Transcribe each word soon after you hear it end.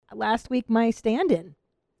last week my stand-in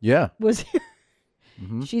was here.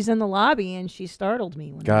 Mm-hmm. She's in the lobby, and she startled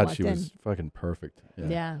me when I walked in. Was fucking perfect.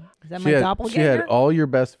 Yeah. Is that my doppelganger? She had all your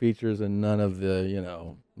best features and none of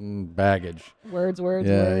the, baggage. Words.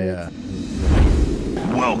 Yeah.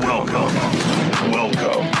 Welcome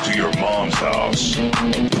to your mom's house.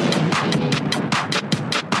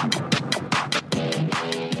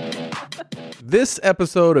 This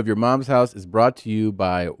episode of Your Mom's House is brought to you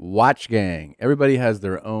by Watch Gang. Everybody has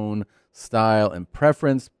their own style and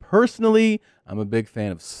preference. Personally, I'm a big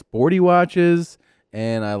fan of sporty watches,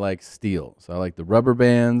 and I like steel. So I like the rubber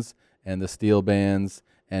bands and the steel bands,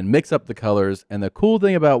 and mix up the colors. And the cool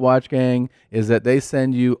thing about Watch Gang is that they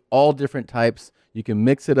send you all different types. You can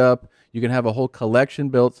mix it up. You can have a whole collection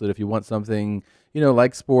built so that if you want something,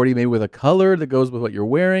 like sporty, maybe with a color that goes with what you're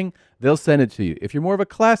wearing, they'll send it to you. If you're more of a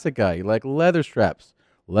classic guy, you like leather straps,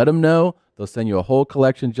 let them know. They'll send you a whole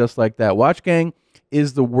collection just like that. Watch Gang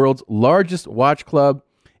is the world's largest watch club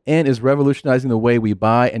and is revolutionizing the way we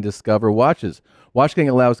buy and discover watches. Watch Gang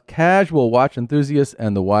allows casual watch enthusiasts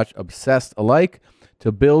and the watch obsessed alike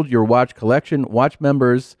to build your watch collection. Watch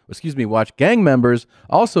Gang members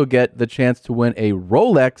also get the chance to win a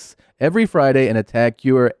Rolex every Friday and a Tag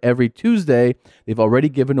Heuer every Tuesday. They've already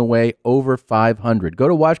given away over 500. Go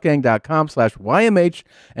to watchgang.com/YMH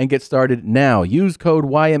and get started now. Use code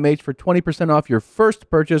YMH for 20% off your first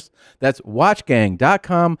purchase. That's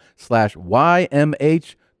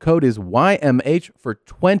watchgang.com/YMH. Code is YMH for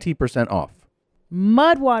 20% off.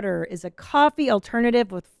 Mudwater is a coffee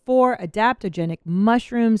alternative with 4 adaptogenic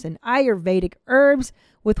mushrooms and Ayurvedic herbs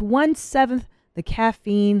with 1/7 the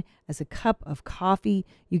caffeine as a cup of coffee.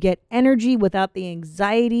 You get energy without the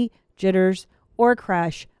anxiety, jitters, or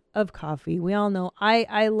crash of coffee. We all know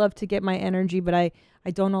I love to get my energy, but I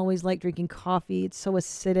don't always like drinking coffee. It's so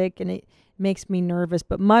acidic and it makes me nervous.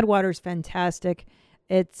 But Mudwater is fantastic.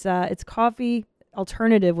 It's coffee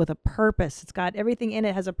alternative with a purpose. It's got everything in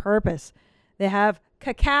it has a purpose. They have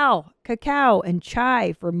cacao, and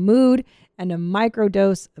chai for mood and a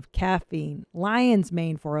microdose of caffeine. Lion's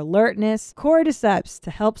mane for alertness. Cordyceps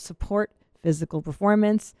to help support physical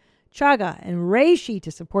performance. Chaga and reishi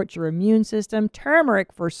to support your immune system.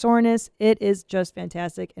 Turmeric for soreness. It is just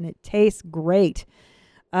fantastic and it tastes great.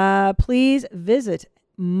 Please visit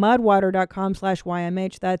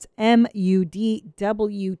mudwater.com/YMH. That's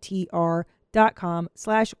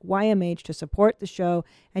mudwtr.com/YMH to support the show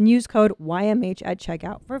and use code YMH at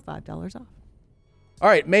checkout for $5 off. All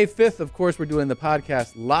right, May 5th, of course, we're doing the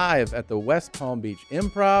podcast live at the West Palm Beach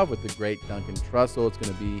Improv with the great Duncan Trussell. It's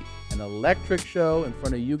going to be an electric show in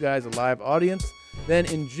front of you guys, a live audience. Then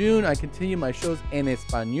in June, I continue my shows en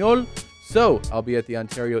español. So I'll be at the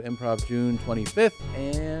Ontario Improv June 25th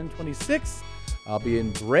and 26th. I'll be in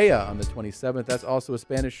Brea on the 27th. That's also a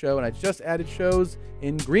Spanish show. And I just added shows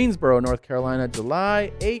in Greensboro, North Carolina,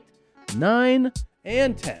 July 8, 9,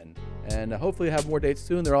 and 10. And hopefully have more dates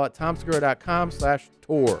soon. They're all at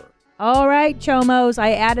tomsegura.com/tour. All right, Chomos.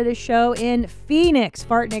 I added a show in Phoenix,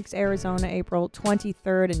 Fartnix, Arizona, April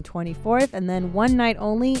 23rd and 24th. And then one night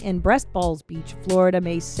only in Breast Balls Beach, Florida,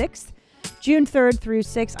 May 6th. June 3rd through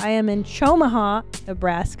 6th, I am in Chomaha,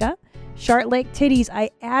 Nebraska. Shart Lake Titties, I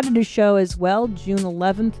added a show as well, June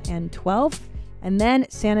 11th and 12th. And then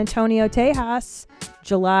San Antonio, Tejas,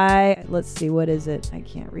 July, let's see, what is it? I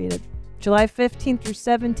can't read it. July 15th through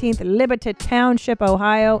 17th, Liberty Township,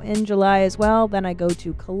 Ohio in July as well. Then I go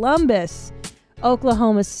to Columbus,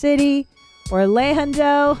 Oklahoma City,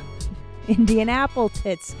 Orlando,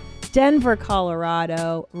 Indianapolis, Denver,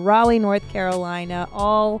 Colorado, Raleigh, North Carolina,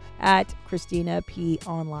 all at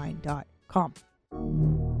ChristinaPOnline.com.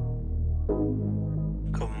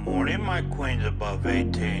 Good morning, my queens above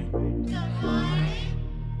 18. Good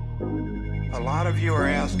morning. A lot of you are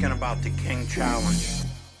asking about the King Challenge.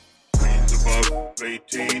 Queens above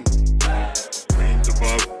 18. Queens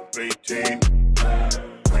above 18.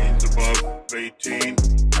 Queens above 18.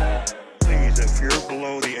 Please, if you're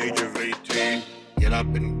below the age of 18, get up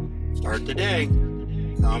and start the day.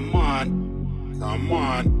 Come on.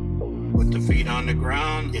 Put the feet on the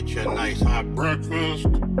ground. Get you a nice hot breakfast.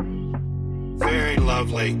 Very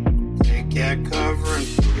lovely. Take that cover and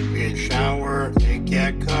be in shower. Take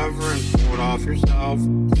that cover and pull it off yourself.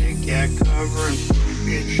 Take that cover and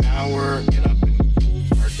be in shower. Get up and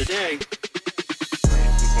start the day.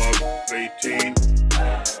 Queens above 18.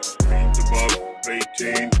 Queens above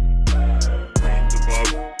 18. Queens above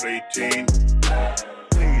 18.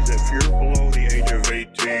 Please, if you're below the age of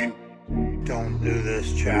 18. don't do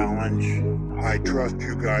this challenge. I trust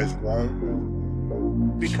you guys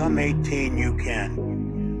won't. Become 18, you can.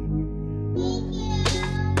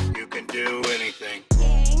 You can do anything.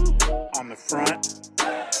 On the front,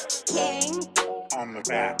 on the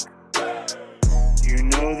back. You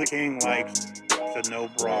know the king likes the no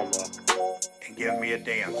bra look. And give me a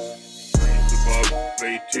dance. Queens above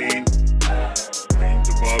 18. Queens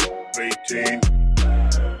above 18.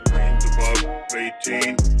 Queens above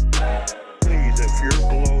 18. Please, if you're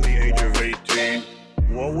below the age of 18.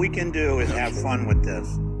 what we can do is have fun with this.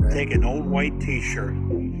 Take an old white t-shirt.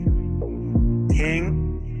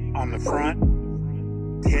 King on the front,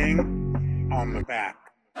 king on the back.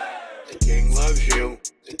 The king loves you.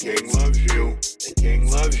 The king loves you. The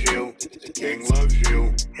king loves you. The king loves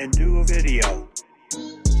you. And do a video.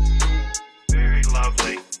 Very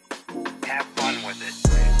lovely. Have fun with it.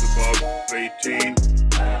 Queens above 18.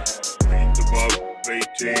 Queens above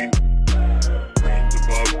 18. Queens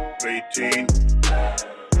above 18.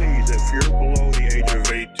 Please, if you're below the age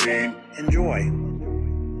of 18. enjoy.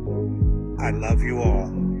 I love you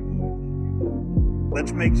all.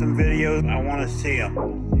 Let's make some videos. I want to see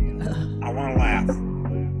them. I want to laugh.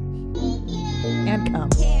 And come.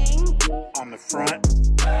 King, On the front,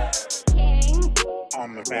 king,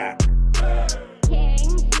 on the back. king,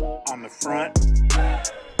 On the front,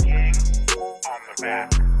 king on the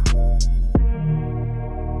back.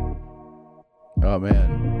 Oh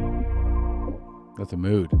man, that's a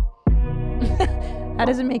mood. How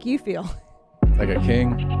does it make you feel? Like a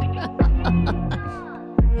king.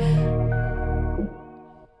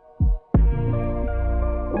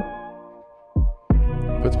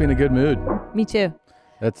 Puts me in a good mood. Me too.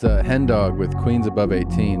 That's Hen Dog with Queens Above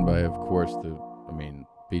 18 by, of course,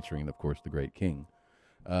 featuring, of course, the great King.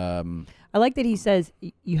 I like that he says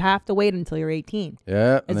you have to wait until you're 18.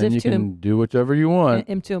 Yeah, and As then if you to can do whatever you want.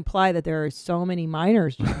 Him to imply that there are so many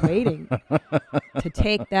minors just waiting to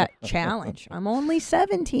take that challenge. I'm only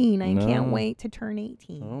 17. I can't No. wait to turn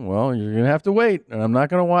 18. Oh, well, you're going to have to wait, and I'm not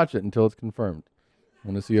going to watch it until it's confirmed. I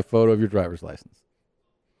want to see a photo of your driver's license.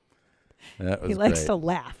 That was He likes great. to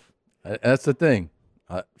laugh. That's the thing.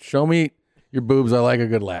 Show me your boobs. I like a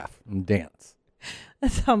good laugh and dance.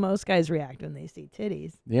 That's how most guys react when they see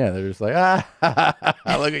titties. Yeah, they're just like,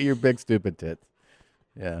 look at your big stupid tits.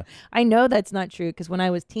 Yeah. I know that's not true because when I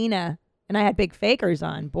was Tina and I had big fakers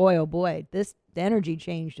on, boy, oh boy, the energy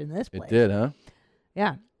changed in this place. It did, huh?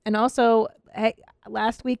 Yeah. And also,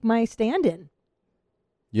 last week my stand-in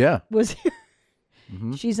Yeah. was here.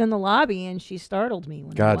 Mhm. She's in the lobby and she startled me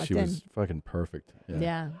when I God, walked she in. was fucking perfect.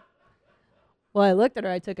 Yeah. Well, I looked at her.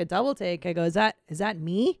 I took a double take. I go, "Is that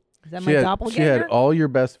me? Is that my She doppelganger?" had all your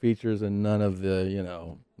best features and none of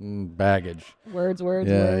the, baggage. Words.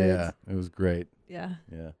 Yeah. It was great. Yeah.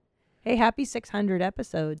 Yeah. Hey, happy 600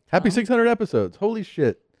 episodes. Happy Tom. 600 episodes. Holy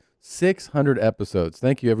shit. 600 episodes.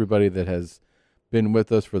 Thank you, everybody that has been with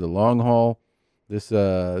us for the long haul. This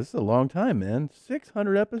is a long time, man.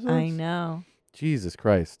 600 episodes? I know. Jesus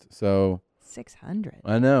Christ. So 600.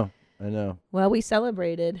 I know. Well, we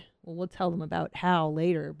celebrated. Well, we'll tell them about how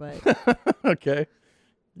later, but Okay.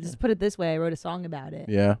 just put it this way. I wrote a song about it.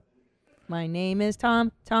 Yeah. My name is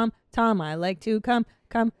Tom. I like to come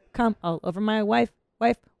all over my wife,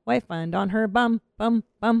 and on her bum.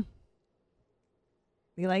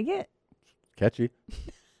 You like it? Catchy.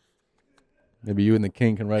 Maybe you and the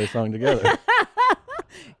King can write a song together.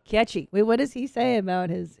 Catchy. Wait, what does he say about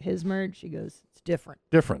his merge? He goes, it's different.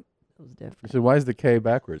 Different. It was I different. said, why is the K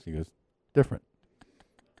backwards? He goes, different.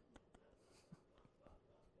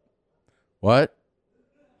 What?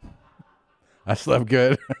 I slept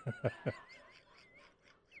good.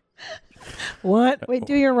 What? Wait,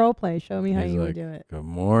 do your role play. Show me how He's you like, would do it. Good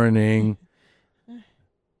morning.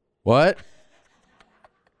 What?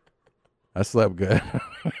 I slept good.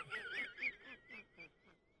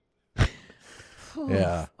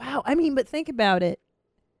 Yeah. Wow. I mean, but think about it.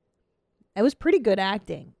 It was pretty good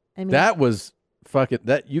acting. I mean, That was fucking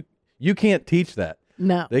that you can't teach that.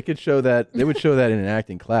 no. They could show that they would show that in an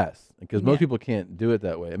acting class because most Yeah. people can't do it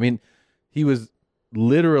that way. I mean, he was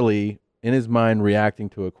literally in his mind reacting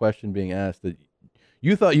to a question being asked that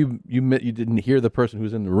you thought you didn't hear the person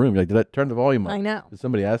who's in the room. You're like, did I turn the volume up? I know. Did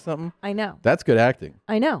somebody ask something? I know. That's good acting.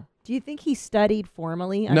 I know. Do you think he studied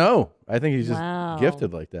formally? No, I think he's just Wow.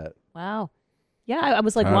 gifted like that. Wow. Yeah, I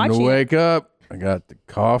was like Time watching to it. wake up. I got the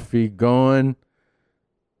coffee going.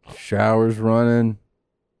 Showers running.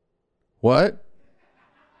 What?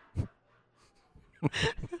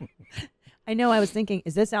 I know. I was thinking,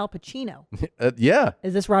 is this Al Pacino? Yeah.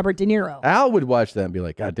 Is this Robert De Niro? Al would watch that and be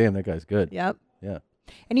like, God damn, that guy's good. Yep. Yeah.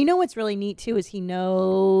 And you know what's really neat too is he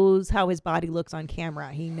knows how his body looks on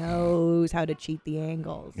camera. He knows how to cheat the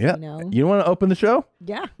angles. Yeah. You know? You want to open the show?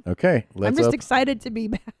 Yeah. Okay. I'm just excited to be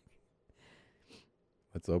back.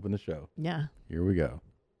 Let's open the show. Yeah. Here we go.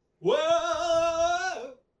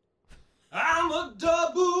 Whoa, I'm a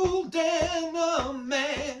double denim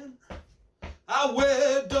I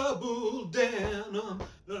wear double denim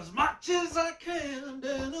as much as I can.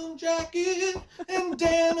 Denim jacket and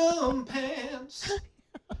denim pants.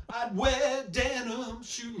 I'd wear denim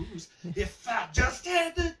shoes if I just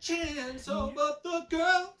had the chance. Oh, but the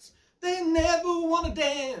girls, they never want to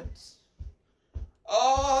dance.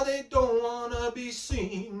 Oh, they don't want to be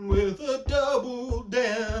seen with a double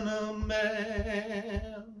denim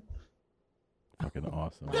man. Fucking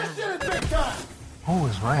awesome. This shit is big time. Who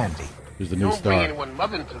is Randy? There's the new star. anyone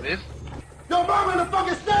mother into this. Yo, mom in the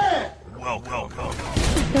fucking stand. Welcome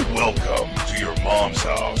to your mom's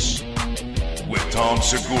house with Tom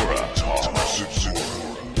Segura.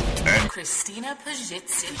 And Christina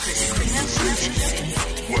Pajitsin.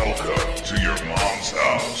 welcome to your mom's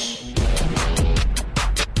house.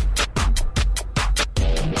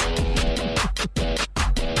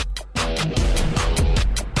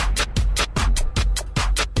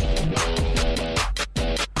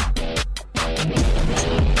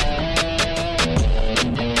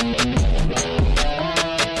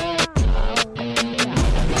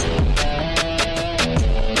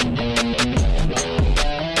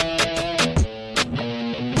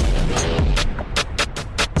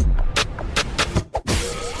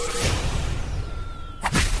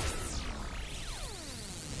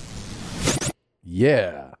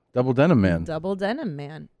 Yeah. Double Denim Man. Double Denim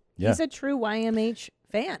Man. Yeah. He's a true YMH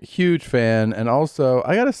fan. Huge fan. And also,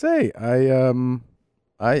 I got to say,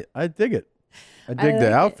 I dig it. I dig the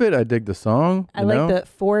like outfit. I dig the song. I you like know? the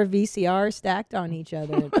 4 VCRs stacked on each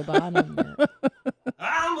other at the bottom there.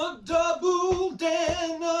 I'm a double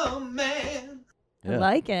denim man. I Yeah.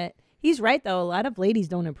 like it. He's right, though. A lot of ladies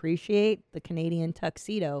don't appreciate the Canadian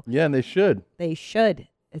tuxedo. Yeah, and they should. They should.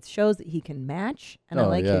 It shows that he can match, and I Oh,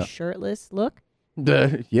 like yeah. his shirtless look.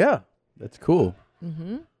 Yeah, that's cool.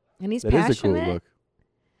 Mm-hmm. And he's That is passionate. a cool look.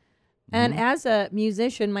 And Mhm. as a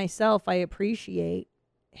musician myself, I appreciate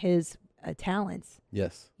his talents.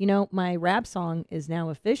 Yes. You know, my rap song is now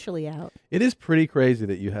officially out It is pretty crazy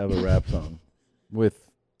that you have a rap song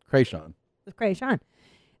with Krayshawn. with Krayshawn.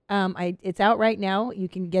 It's out right now. You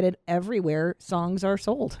can get it everywhere. Songs are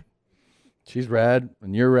sold. She's rad,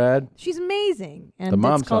 and you're rad. She's amazing, and The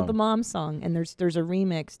Mom it's called Song. the Mom Song. And there's a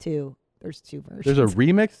remix too. There's 2 versions. There's a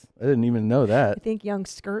remix? I didn't even know I that. think Young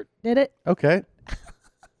Skirt did it. Okay.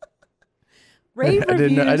 Rave I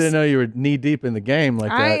reviews. didn't know you were knee deep in the game like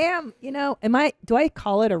I that. am. You know, do I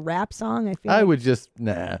call it a rap song? I feel. I like- would just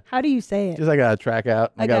nah. How do you say it? Just I got a track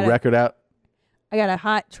out. I got a gotta- record out. I got a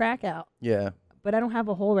hot track out, Yeah. but I don't have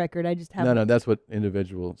a whole record. I just have. No, that's what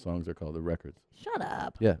individual songs are called, the records. Shut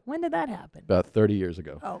up. Yeah. When did that happen? About 30 years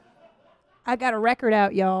ago. Oh, I got a record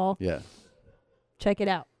out, y'all. Yeah. Check it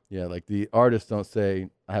out. Yeah, like the artists don't say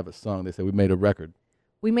I have a song. They say we made a record.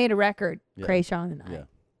 We made a record, Yeah. Krayshawn and I. Yeah.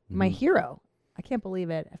 My Mhm. hero. I can't believe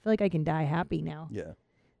it. I feel like I can die happy now. Yeah.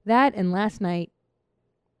 That and last night,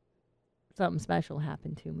 something special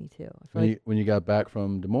happened to me too. I feel When you got back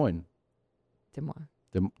from Des Moines, Des Moines.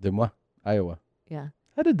 Des Moines, Iowa. Yeah.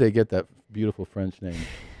 How did they get that beautiful French name?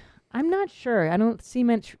 I'm not sure. I don't see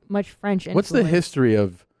much French influence. What's the history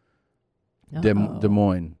of Des Uh-oh.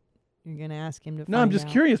 Moines? You're gonna ask him to. No, I'm find just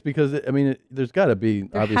out. curious because there's got to be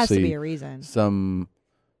There obviously has to be a reason. some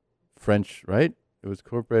French, right? It was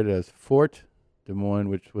incorporated as Fort Des Moines,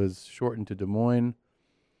 which was shortened to Des Moines.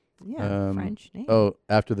 Yeah, French name. Oh,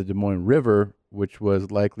 after the Des Moines River, which was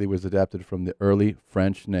adapted from the early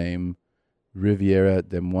French name Riviera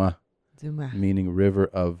des Moines, Zuma. meaning river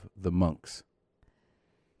of the monks.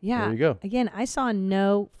 Yeah. There you go. Again, I saw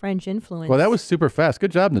no French influence. Well, that was super fast.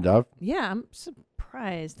 Good job, Nadav. Yeah, I'm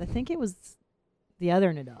surprised. I think it was the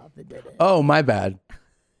other Nadav that did it. Oh, my bad.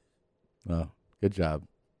 Well, good job.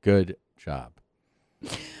 Good job.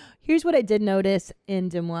 Here's what I did notice in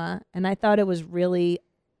Des Moines, and I thought it was really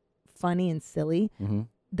funny and silly. Mm-hmm.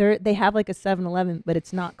 They have like a 7-Eleven, but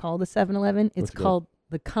it's not called a 7-Eleven. It's What's it called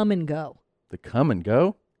the Come and Go. The come and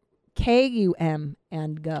go? K-U-M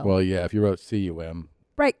and go. Well, yeah, if you wrote C-U-M,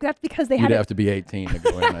 right, that's because they you'd had have to be 18 to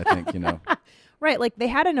go in, I think, right, like they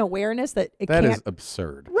had an awareness that it That can't. is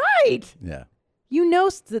absurd. Right. Yeah. You know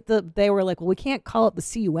that they were like, well, we can't call it the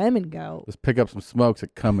C-U-M and go. Let's pick up some smokes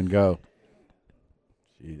at come and go.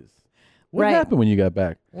 Jeez. What Right. happened when you got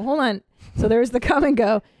back? Well, hold on. So there's the Come and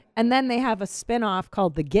Go, and then they have a spin-off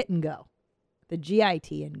called the Get and Go, the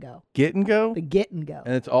G-I-T and Go. Get and go? The Get and Go.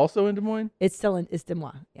 And it's also in Des Moines? It's still it's Des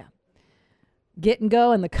Moines, yeah. Get and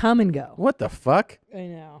Go and the Come and Go. What the fuck? I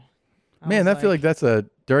know. Man, I feel like that's a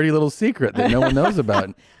dirty little secret that no one knows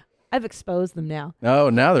about. I've exposed them now. Oh,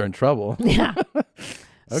 now they're in trouble. Yeah.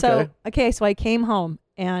 Okay. So I came home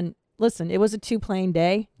and listen, it was a 2-plane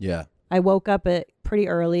day. Yeah. I woke up at pretty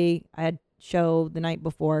early. I had show the night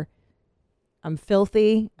before. I'm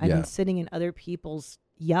filthy. I've Yeah. been sitting in other people's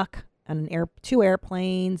yuck on two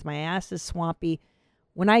airplanes. My ass is swampy.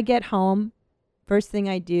 When I get home, first thing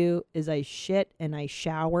I do is I shit and I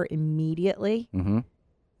shower immediately. Mm-hmm.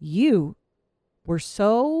 You were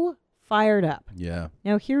so fired up. Yeah.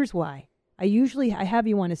 Now here's why. I have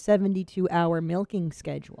you on a 72-hour milking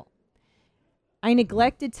schedule. I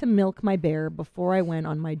neglected to milk my bear before I went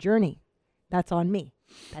on my journey. That's on me.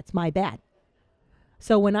 That's my bad.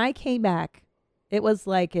 So when I came back, it was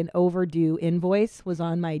like an overdue invoice was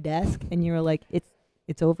on my desk, and you were like,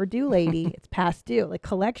 it's overdue, lady. It's past due. Like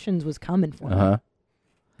collections was coming for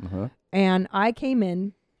me. And I came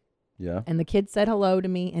in, Yeah. and the kid said hello to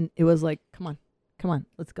me, and it was like, come on,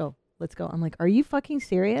 let's go. I'm like, are you fucking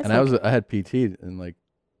serious? And Like, I had PT in like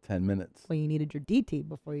 10 minutes. well, you needed your DT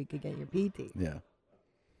before you could get your PT. Yeah.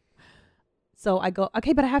 So I go,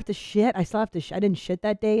 okay, but I have to shit. I still have to I didn't shit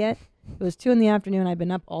that day yet. It was 2 p.m. I've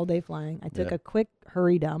been up all day flying. I took Yeah. a quick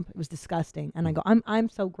hurry dump. It was disgusting. And I go, I'm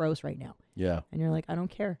so gross right now. Yeah. And you're like, I don't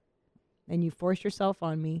care. And you forced yourself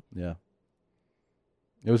on me. Yeah.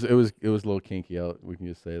 It was a little kinky. We can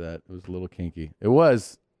just say that. It was a little kinky. It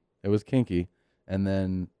was kinky. And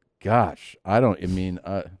then, gosh,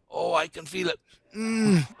 oh, I can feel it.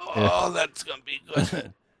 Oh, that's going to be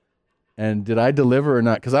good. and did I deliver or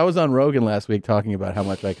not? Because I was on Rogan last week talking about how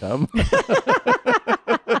much I come.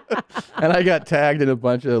 And I got tagged in a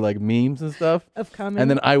bunch of like memes and stuff. Of coming.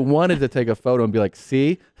 And then I wanted to take a photo and be like,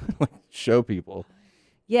 see? Like, show people.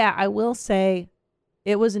 Yeah, I will say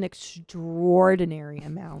it was an extraordinary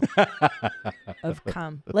amount of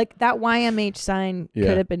cum. Like that YMH sign Yeah.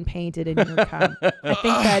 could have been painted in your cum. I think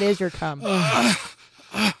that is your cum.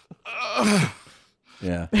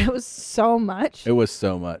 Yeah. It was so much. It was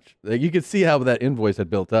so much. Like, you could see how that invoice had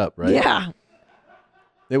built up, right? Yeah.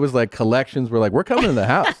 It was like collections were like, we're coming to the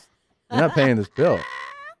house. You're not paying this bill.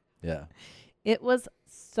 Yeah. It was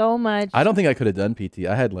so much. I don't think I could have done PT.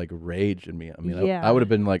 I had like rage in me. I mean, Yeah. I would have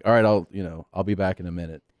been like, all right, I'll be back in a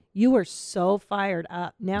minute. You were so fired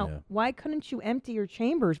up. Now, Yeah. why couldn't you empty your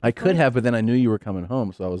chambers? I before could have, but then I knew you were coming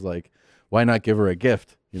home. So I was like, why not give her a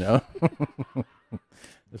gift, as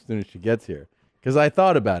soon as she gets here? Because I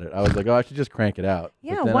thought about it. I was like, oh, I should just crank it out.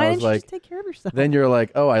 But Yeah, then why I didn't was you like, just take care of yourself? Then you're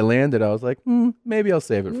like, oh, I landed. I was like, maybe I'll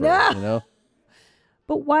save it for her,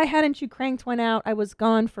 But why hadn't you cranked one out? I was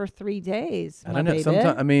gone for 3 days. I don't know.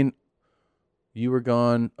 Sometimes, you were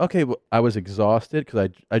gone. Okay, well, I was exhausted because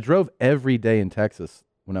I drove every day in Texas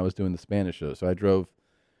when I was doing the Spanish show. So I drove,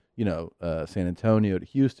 San Antonio to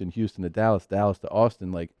Houston to Dallas to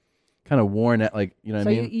Austin, like kind of worn out, like, you know what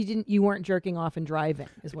I mean? So you weren't jerking off and driving,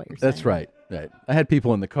 is what you're saying. That's right. Right. I had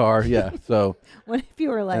people in the car. Yeah. So What if you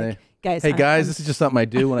were like, guys? hey guys, this is just something I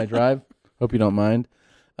do when I drive. Hope you don't mind.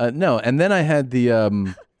 No, and then I had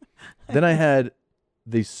the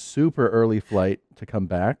super early flight to come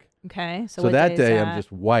back. Okay. So, So what that day is day that? I'm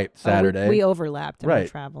just wiped. Oh, Saturday. we overlapped and we're Right.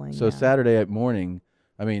 traveling. So yeah. Saturday morning,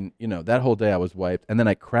 that whole day I was wiped, and then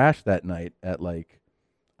I crashed that night at like,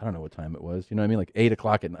 I don't know what time it was. You know what I mean? Like 8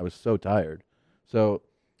 o'clock, and I was so tired. So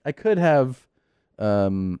I could have, I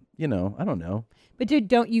don't know. But dude,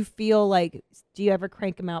 don't you feel like? Do you ever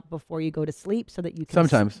crank them out before you go to sleep so that you can?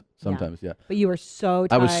 Sometimes, yeah. But you were so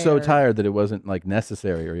tired. I was so tired that it wasn't like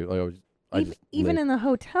necessary, or like I just Even laid- in the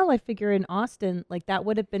hotel, I figure in Austin, like that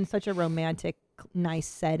would have been such a romantic, nice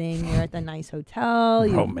setting. You're at the nice hotel.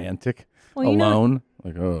 romantic, Well, you know- alone.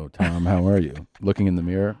 Like, oh, Tom, how are you? Looking in the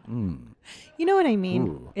mirror. You know what I mean?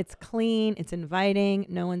 Ooh. It's clean. It's inviting.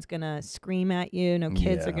 No one's gonna scream at you. No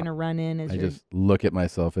kids are Yeah. gonna run in as I you're. just look at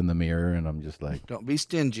myself in the mirror, and I'm just like, Don't be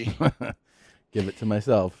stingy. give it to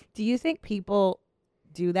myself. Do you think people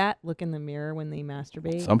do that? Look in the mirror when they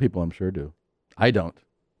masturbate. Some people, I'm sure, do. I don't.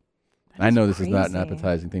 That I know this is not an crazy.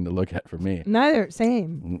 appetizing thing to look at for me. Neither.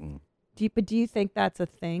 Same. Mm-mm. Do you think that's a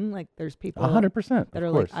thing? Like, there's people 100%. that of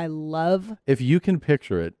are course. like, I love. If you can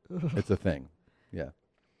picture it, it's a thing. Yeah.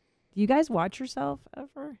 Do you guys watch yourself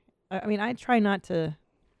ever? I mean, I try not to.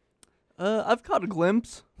 I've caught a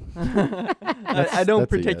glimpse. I That's don't a yes.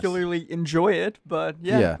 particularly enjoy it, but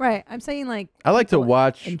yeah. Right. I'm saying like. I like to people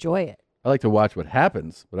watch. Enjoy it I like to watch what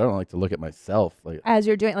happens, but I don't like to look at myself. Like, as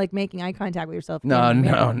you're doing, like making eye contact with yourself. no. in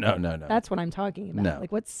the mirror. No. That's what I'm talking about. No.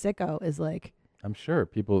 Like, what sicko is like? I'm sure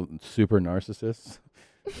people, super narcissists,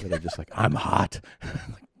 that are just like, I'm hot,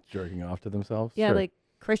 like jerking off to themselves. Yeah, Sure. like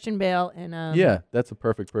Christian Bale in yeah, that's a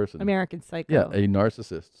perfect person. American Psycho. Yeah, a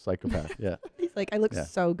narcissist, psychopath. Yeah. He's like, I look Yeah.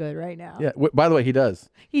 so good right now. Yeah. By the way, he does.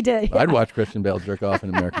 He did. I'd watch Christian Bale jerk off in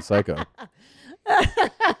American Psycho.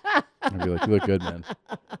 I'd be like, you look good, man.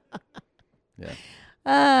 Yeah.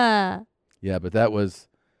 Ah. Yeah, but that was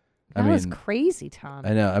That was crazy, Tom.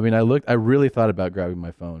 I know. I mean, I really thought about grabbing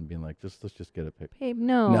my phone and being like, let's just get a pic. Babe,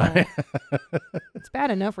 no. It's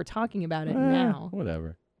bad enough we're talking about it now.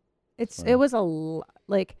 Whatever. It was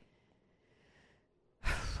like,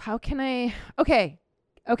 how can I? Okay.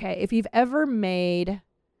 If you've ever made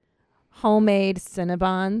homemade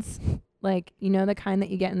Cinnabons, like, you know, the kind that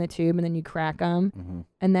you get in the tube and then you crack them,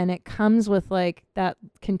 and then it comes with like that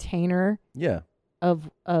container. Yeah. Of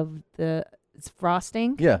the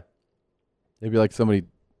frosting. Yeah. Maybe like somebody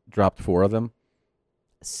dropped 4 of them.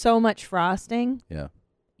 So much frosting. Yeah.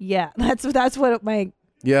 Yeah, that's what my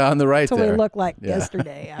on the right totally there. looked like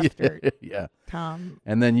yesterday after yeah. Tom.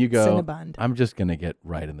 And then you go, Cinnabon. I'm just gonna get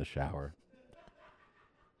right in the shower.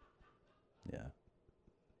 Yeah.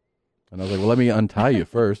 And I was like, well, let me untie you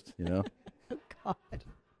first, you know. Oh, God.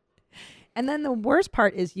 And then the worst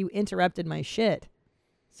part is you interrupted my shit.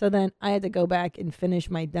 So then I had to go back and finish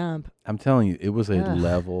my dump. I'm telling you, it was a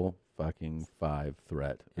level fucking 5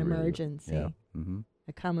 threat. Emergency. Really, yeah.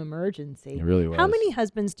 A cum emergency. It really was. How many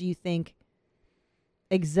husbands do you think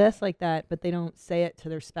exist like that, but they don't say it to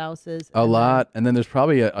their spouses? A lot. And then there's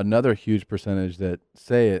probably another huge percentage that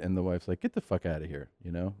say it, and the wife's like, get the fuck out of here.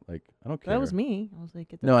 You know? Like, I don't care. That was me. I was like,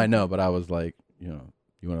 get the no, fuck I know, out. but I was like, you know,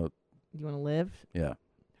 you want to live? Yeah.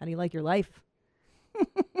 How do you like your life?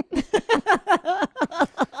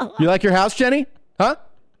 You like your house, Jenny? Huh?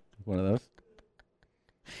 One of those.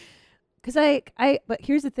 Because but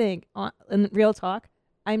here's the thing, in real talk,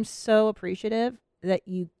 I'm so appreciative that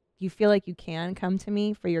you feel like you can come to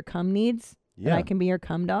me for your cum needs. Yeah. And I can be your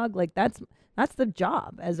cum dog. Like that's the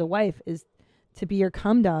job as a wife, is to be your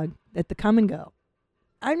cum dog at the come and go.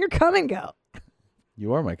 I'm your come and go.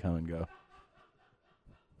 You are my come and go.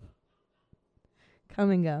 Come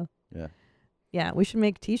and go. Yeah. Yeah, we should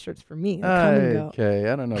make T-shirts for me. Come and go. Okay,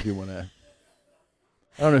 I don't know if you want to.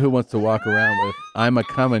 I don't know who wants to walk around with "I'm a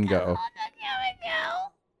come and go."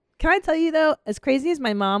 Can I tell you though, as crazy as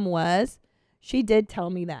my mom was, she did tell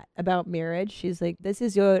me that about marriage. She's like, "This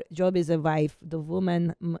is your job as a wife. The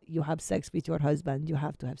woman, you have sex with your husband. You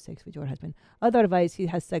have to have sex with your husband. Otherwise, he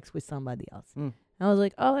has sex with somebody else." And I was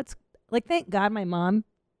like, "Oh, that's like, thank God my mom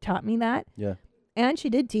taught me that." Yeah. And she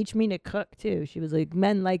did teach me to cook too. She was like,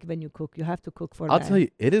 "Men like when you cook. You have to cook for." I'll tell you,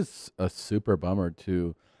 it is a super bummer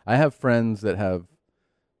too. I have friends that have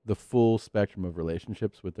the full spectrum of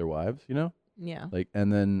relationships with their wives, you know? Yeah. Like,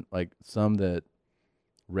 and then like some that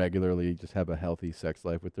regularly just have a healthy sex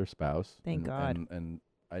life with their spouse. Thank God. And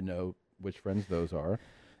I know which friends those are.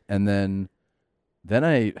 And then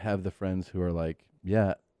I have the friends who are like,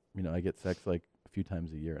 yeah, you know, I get sex like a few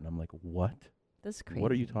times a year. And I'm like, what? That's crazy.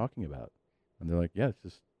 What are you talking about? And they're like, yeah, it's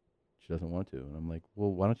just, she doesn't want to. And I'm like,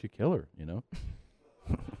 well, why don't you kill her, you know?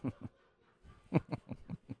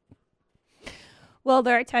 Well,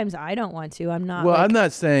 there are times I don't want to. I'm not. Well, like, I'm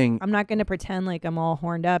not saying. I'm not going to pretend like I'm all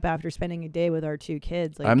horned up after spending a day with our 2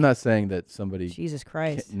 kids. Like, I'm not saying that somebody. Jesus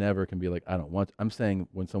Christ. Never can be like, I don't want to. I'm saying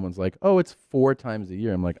when someone's like, oh, it's 4 times a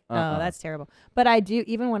year. I'm like, Oh, that's terrible. But I do,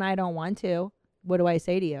 even when I don't want to, what do I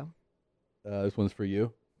say to you? This one's for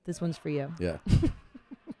you. This one's for you. Yeah.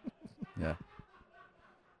 Yeah.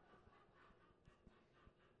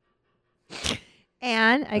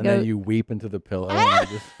 And I and go. then you weep into the pillow. And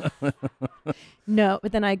you just No,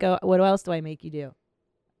 but then I go, what else do I make you do?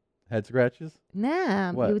 head scratches?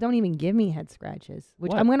 Nah, What? you don't even give me head scratches,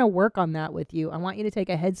 which What? I'm going to work on that with you. I want you to take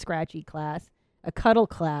a head scratchy class, a cuddle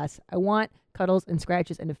class. I want cuddles and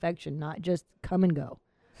scratches and affection, not just come and go.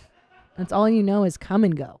 That's all you know is come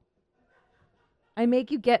and go. I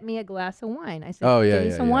make you get me a glass of wine. I said, Oh, yeah, give me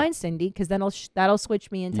yeah, some yeah. wine, Cindy, because then that'll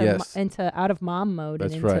switch me into Yes. into out of mom mode.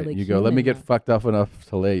 That's and into right. like You go, let me human get mode. fucked up enough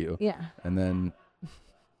to lay you. Yeah. And then,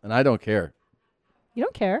 and I don't care. You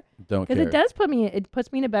don't care. Don't care. Because it does it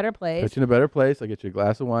puts me in a better place. Put you in a better place. I get you a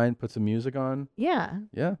glass of wine, put some music on. Yeah.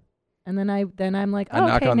 Yeah. And then I'm like, oh, I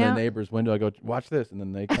knock okay, on now. the neighbor's window. I go, watch this. And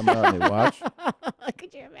then they come out and they watch.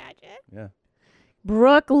 Could you imagine? Yeah.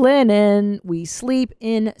 Brooklinen. We sleep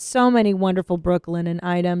in so many wonderful Brooklinen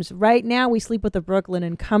items. Right now, we sleep with a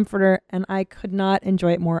Brooklinen comforter, and I could not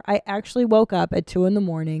enjoy it more. I actually woke up at 2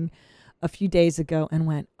 a.m. a few days ago and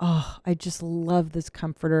went, oh, I just love this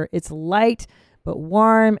comforter. It's light but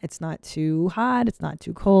warm. It's not too hot. It's not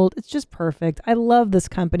too cold. It's just perfect. I love this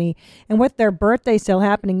company. And with their birthday sale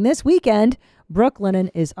happening this weekend, Brooklinen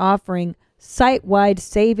is offering site-wide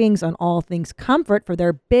savings on all things comfort for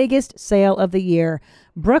their biggest sale of the year.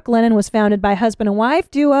 Brooklinen was founded by husband and wife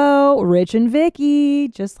duo Rich and Vicky.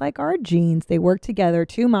 Just like our jeans, they work together,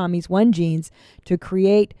 2 mommies, 1 jeans, to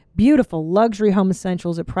create beautiful luxury home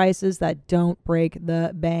essentials at prices that don't break the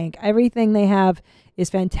bank. Everything they have is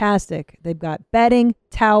fantastic. They've got bedding,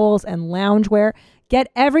 towels, and loungewear. Get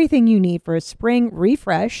everything you need for a spring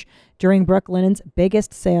refresh during Brooklinen's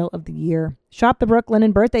biggest sale of the year. Shop the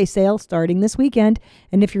Brooklinen birthday sale starting this weekend.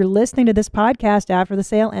 And if you're listening to this podcast after the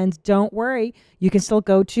sale ends, don't worry. You can still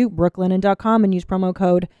go to brooklinen.com and use promo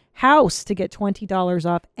code HOUSE to get $20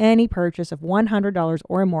 off any purchase of $100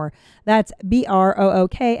 or more. That's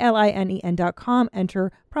BROOKLINEN.com.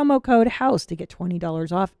 Enter promo code HOUSE to get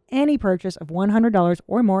 $20 off any purchase of $100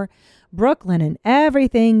 or more. Brooklinen,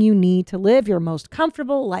 everything you need to live your most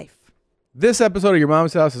comfortable life. This episode of Your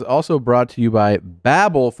Mom's House is also brought to you by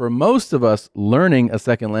Babbel. For most of us, learning a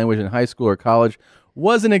second language in high school or college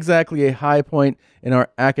wasn't exactly a high point in our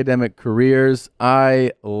academic careers.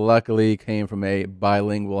 I luckily came from a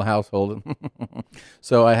bilingual household,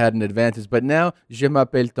 so I had an advantage. But now, je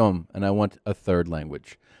m'appelle Tom, and I want a third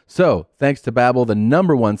language. So, thanks to Babbel, the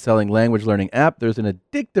 #1 selling language learning app, there's an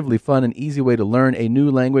addictively fun and easy way to learn a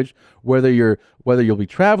new language, whether you'll be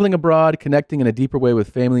traveling abroad, connecting in a deeper way with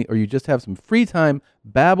family, or you just have some free time.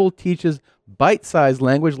 Babbel teaches bite-sized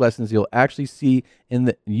language lessons you'll actually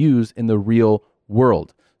use in the real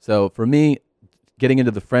world. So, for me, getting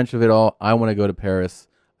into the French of it all, I want to go to Paris.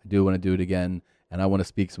 I do want to do it again. And I want to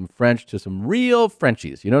speak some French to some real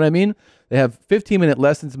Frenchies. You know what I mean? They have 15-minute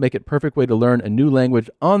lessons to make it a perfect way to learn a new language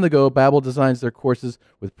on the go. Babbel designs their courses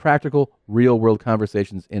with practical, real-world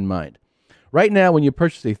conversations in mind. Right now, when you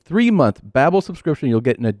purchase a 3-month Babbel subscription, you'll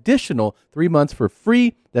get an additional 3 months for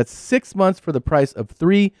free. That's 6 months for the price of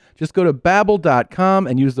 3. Just go to Babbel.com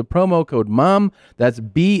and use the promo code MOM. That's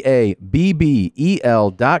BABBEL.com.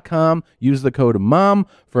 Use the code MOM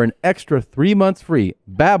for an extra 3 months free.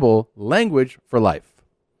 Babbel, language for life.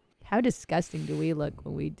 How disgusting do we look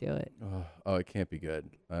when we do it? Oh, it can't be good.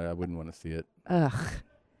 I wouldn't want to see it. Ugh.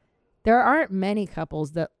 There aren't many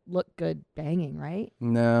couples that look good banging, right?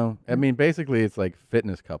 No. I mean, basically, it's like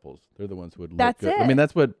fitness couples. They're the ones who would look That's good. it. I mean,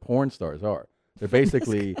 that's what porn stars are. They're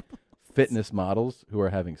basically fitness models who are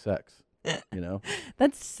having sex, you know?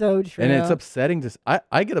 That's so true. And it's upsetting to...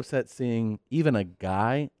 I get upset seeing even a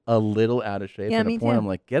guy a little out of shape in me a porn. too. I'm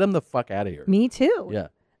like, get him the fuck out of here. Me too. Yeah.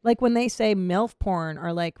 Like when they say MILF porn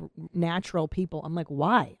are like natural people, I'm like,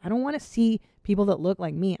 why? I don't want to see people that look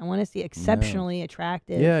like me. I want to see exceptionally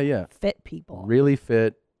attractive, fit people. Really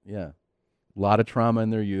fit. Yeah. A lot of trauma in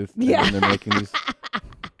their youth. and Yeah. they're making these...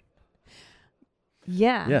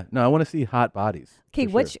 Yeah. Yeah. No, I want to see hot bodies. Okay,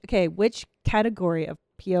 for sure. which category of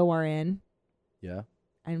PORN? Yeah.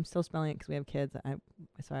 I'm still spelling it because we have kids.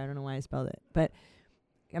 Sorry, I don't know why I spelled it, but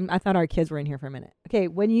I thought our kids were in here for a minute. Okay,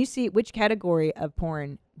 when you see which category of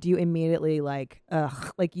porn do you immediately like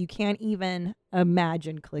you can't even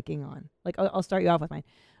imagine clicking on? Like I'll start you off with mine.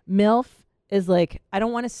 MILF is like, I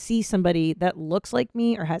don't want to see somebody that looks like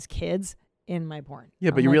me or has kids in my porn.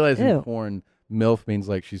 Yeah, but I'm you like, realize in ew. porn, MILF means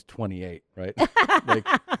like she's 28, right? Like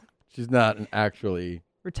she's not actually...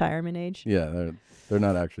 Retirement age. Yeah, they're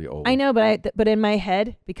not actually old. I know, but in my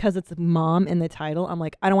head, because it's mom in the title, I'm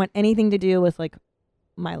like, I don't want anything to do with like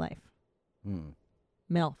my life.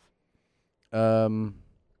 MILF.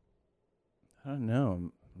 I don't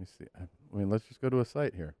know. Let me see. I mean, let's just go to a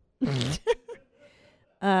site here.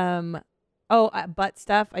 Butt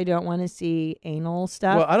stuff. I don't want to see anal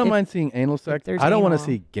stuff. Well, I don't mind seeing anal sex. there's I don't want to anal.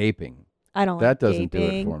 see gaping. I don't. That like doesn't do it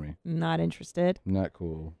gaping. for me. Not interested. Not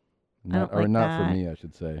cool. I don't or like not for that. me, I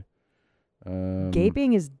should say.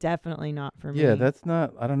 Gaping is definitely not for me. Yeah, that's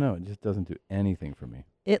not. I don't know. It just doesn't do anything for me.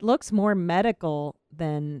 It looks more medical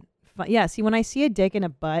than. Yeah. See, when I see a dick in a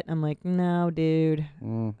butt, I'm like, no, dude. I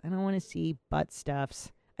don't want to see butt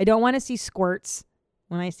stuffs. I don't want to see squirts.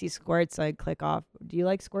 When I see squirts, I click off. Do you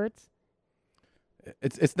like squirts?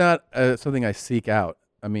 It's not something I seek out.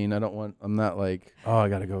 I mean, I'm not like, oh, I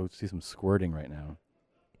got to go see some squirting right now.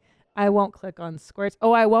 I won't click on squirts.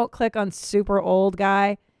 Oh, I won't click on super old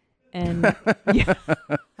guy. And yeah,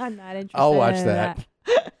 I'm not interested. I'll watch in that.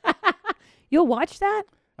 You'll watch that?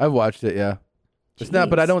 I've watched it, yeah. It's not,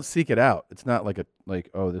 but I Jeez. don't seek it out. It's not like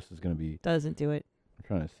oh, this is going to be... Doesn't do it. I'm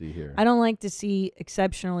trying to see here. I don't like to see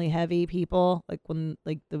exceptionally heavy people, like when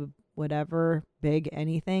like the whatever big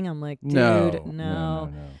anything. I'm like, dude,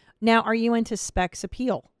 no. Now, are you into Specs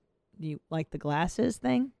Appeal? Do you like the glasses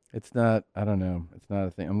thing? It's not. I don't know. It's not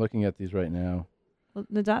a thing. I'm looking at these right now. Well,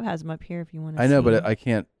 Nadav has them up here if you want to. I know, see but them. I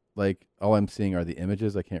can't. Like, all I'm seeing are the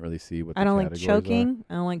images. I can't really see what. I don't the like categories choking.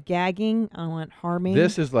 I don't like gagging. I don't want harming. Are.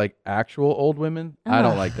 This is like actual old women. I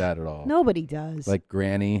don't Ugh. like that at all. Nobody does. Like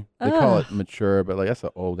granny. They call it Ugh. mature, but like that's an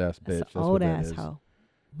old ass bitch. That's That's an what old that is. asshole.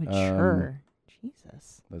 Mature.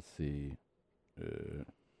 Jesus. Let's see.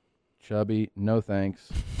 Chubby. No thanks.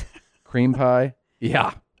 Cream pie.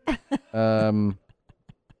 Yeah. Let's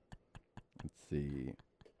see.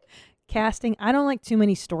 casting. I don't like too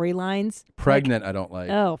many storylines. Pregnant, I don't like.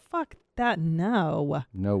 Oh, fuck that. No.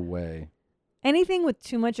 No way. Anything with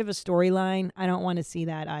too much of a storyline, I don't want to see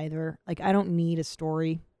that either. Like, I don't need a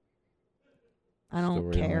story. I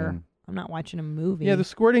don't care. Storyline. I'm not watching a movie. Yeah, the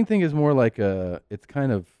squirting thing is more like it's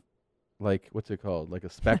kind of like, what's it called? Like a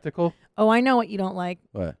spectacle? Oh, I know what you don't like.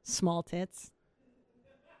 What? Small tits.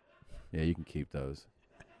 Yeah, you can keep those.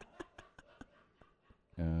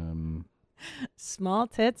 Small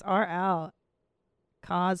tits are out.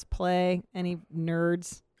 Cosplay. Any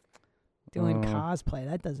nerds doing cosplay?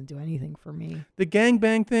 That doesn't do anything for me. The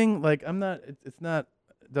gangbang thing, like, I'm not. It's not.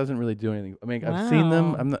 It doesn't really do anything. I mean, I've seen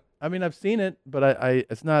them. Wow. I'm not. I mean, I've seen it, but I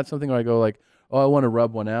it's not something where I go like, oh, I want to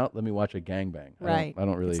rub one out. Let me watch a gangbang. Right. I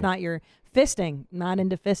don't really. It's not your fisting. Not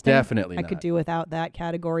into fisting. Definitely I not. could do without that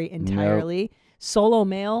category entirely. Solo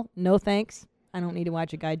male, no thanks. I don't need to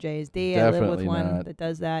watch a guy JSD. I live with Definitely one not. that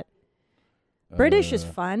does that. British is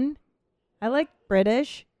fun. I like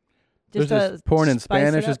British. There's Just this porn in spice it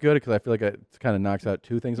Spanish is up. good because I feel like it kind of knocks out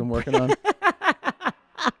two things I'm working on.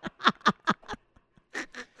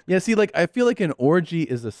 Yeah, see, like I feel like an orgy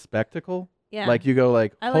is a spectacle. Yeah. Like you go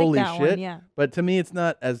like, I like holy that shit. one, yeah. But to me, it's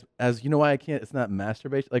not as you know why I can't. It's not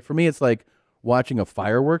masturbation. Like for me, it's like watching a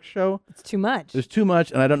fireworks show. It's too much. There's too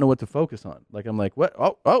much, and I don't know what to focus on. Like I'm like, what?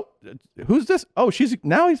 Oh, who's this? Oh, he's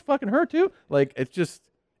fucking her too. Like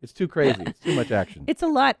it's too crazy. It's too much action. It's a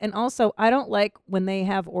lot. And also, I don't like when they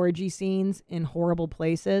have orgy scenes in horrible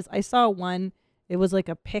places. I saw one, it was like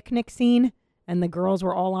a picnic scene, and the girls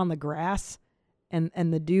were all on the grass, and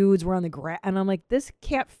the dudes were on the grass. And I'm like, this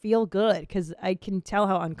can't feel good because I can tell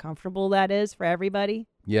how uncomfortable that is for everybody.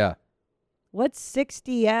 Yeah. What's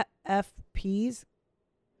 60 FPs?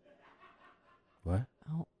 What?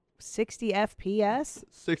 Oh, 60 FPS?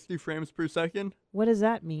 60 frames per second. What does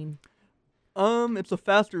that mean? It's a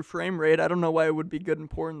faster frame rate. I don't know why it would be good in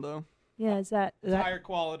porn though. Yeah, is that Higher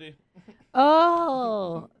quality.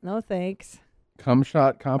 Oh, no thanks. Cum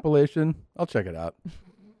shot compilation. I'll check it out.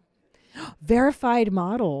 Verified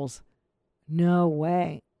models. No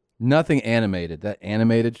way. Nothing animated. That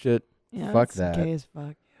animated shit. Yeah, Fuck that's that. gay as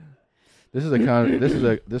fuck. This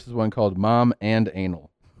is this is one called Mom and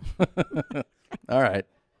Anal. All right.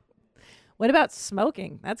 What about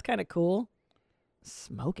smoking? That's kind of cool.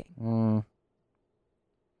 Smoking.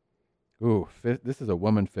 Ooh, this is a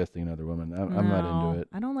woman fisting another woman. I'm not into it.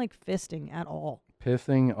 I don't like fisting at all.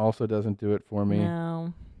 Pissing also doesn't do it for me.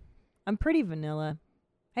 No. I'm pretty vanilla.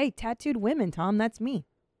 Hey, tattooed women, Tom. That's me.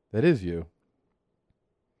 That is you.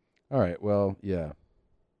 All right. Well, yeah.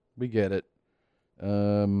 We get it.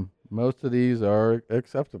 Most of these are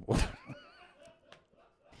acceptable.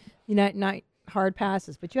 Not hard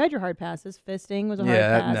passes, but you had your hard passes. Fisting was a hard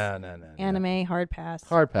pass. No. Anime, hard pass.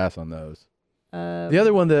 Hard pass on those. The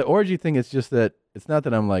other one, the orgy thing, it's just that it's not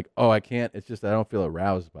that I'm like, oh, I can't. It's just that I don't feel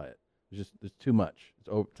aroused by it. It's too much. It's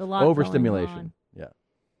a lot going overstimulation. on.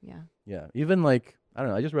 Yeah. Yeah. Even like, I don't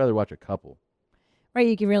know. I just rather watch a couple. Right,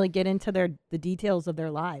 you can really get into the details of their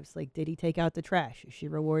lives. Like, did he take out the trash? Is she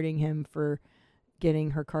rewarding him for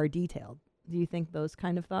getting her car detailed? Do you think those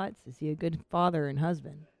kind of thoughts? Is he a good father and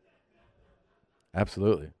husband?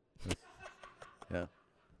 Absolutely. Yeah.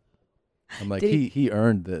 I'm like, Did he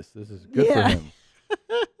earned this. This is good for him.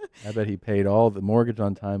 I bet he paid all the mortgage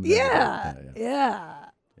on time. And everything. Yeah.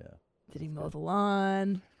 Did he mow the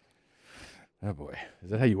lawn? Oh boy,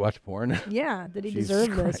 is that how you watch porn? Yeah. Did he Jesus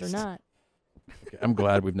deserve this or Christ. not? Okay, I'm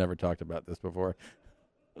glad we've never talked about this before.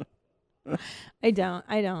 I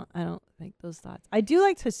don't think those thoughts. I do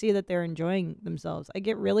like to see that they're enjoying themselves. I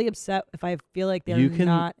get really upset if I feel like they're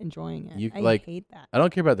not enjoying it. I hate that. I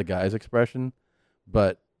don't care about the guy's expression,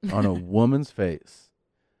 but on a woman's face,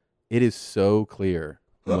 it is so clear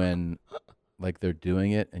when like they're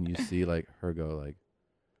doing it and you see like her go like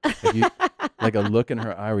like a look in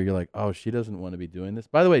her eye where you're like, oh, she doesn't want to be doing this.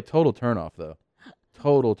 By the way, total turn off though.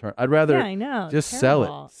 Total turn. I'd rather I know. just Terrible.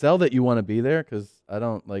 sell it. Sell that you want to be there because I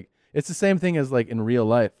don't like. It's the same thing as like in real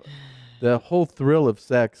life. The whole thrill of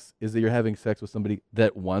sex is that you're having sex with somebody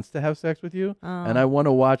that wants to have sex with you, and I want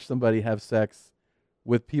to watch somebody have sex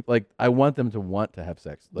with people. Like I want them to want to have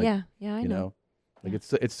sex. Like, I you know. Like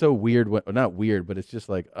it's so weird. When, not weird, but it's just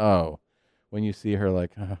like when you see her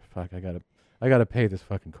like, oh, fuck, I gotta pay this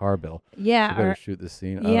fucking car bill. Yeah, so I better or- shoot this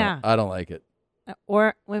scene. yeah. I don't like it.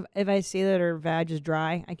 Or if I see that her vag is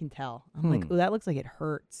dry, I can tell. I'm like, ooh, that looks like it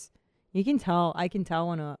hurts. You can tell. I can tell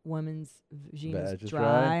when a woman's vagina Vag is is dry.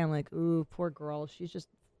 dry? I'm like, ooh, poor girl. She's just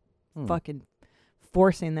fucking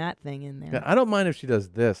forcing that thing in there. Yeah, I don't mind if she does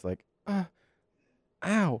this, like,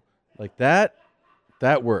 ow, like that.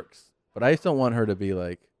 That works. But I just don't want her to be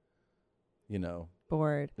like,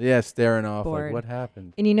 Bored. Yeah, staring off. Bored. Like, what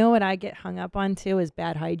happened? And you know what I get hung up on too is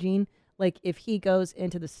bad hygiene. Like if he goes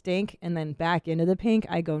into the stink and then back into the pink,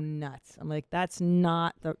 I go nuts. I'm like, that's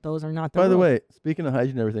not. Those are not the. By the rules. way, speaking of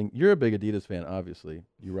hygiene and everything, you're a big Adidas fan, obviously.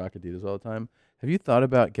 You rock Adidas all the time. Have you thought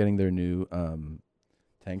about getting their new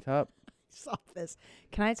tank top? Saw this.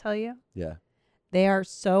 Can I tell you? Yeah. They are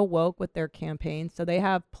so woke with their campaigns. So they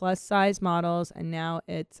have plus size models, and now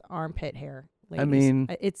it's armpit hair. Ladies. I mean,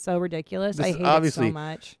 it's so ridiculous. this I is hate it obviously- so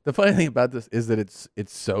much. The funny thing about this is that it's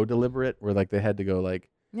so deliberate. Where like they had to go like,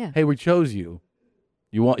 Yeah. hey, we chose you.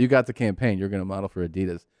 You got the campaign. You're going to model for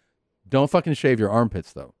Adidas. Don't fucking shave your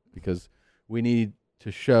armpits though, because we need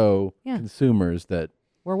to show consumers that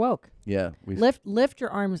We're woke. yeah, we Lift your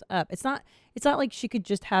arms up. It's not like she could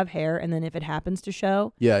just have hair and then if it happens to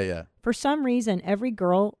show. yeah, For some reason, every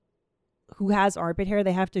girl who has armpit hair,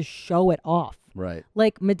 they have to show it off. right.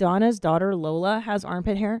 Like Madonna's daughter Lola has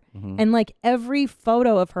armpit hair, Mhm. and like every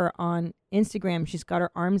photo of her on Instagram, she's got her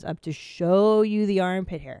arms up to show you the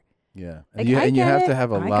armpit hair. Yeah, Like, and I you get have it. to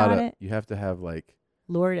have a I lot got of it. you have to have like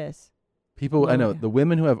Lourdes. people. I know Lord. the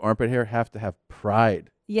women who have armpit hair have to have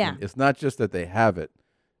pride. Yeah. It's not just that they have it;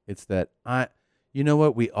 it's that you know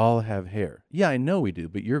what? We all have hair. Yeah, I know we do,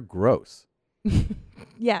 but you're gross.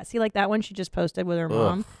 Yeah. See, like that one she just posted with her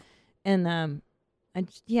mom, and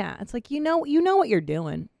it's like you know what you're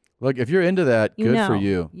doing. Look, if you're into that, You good know. for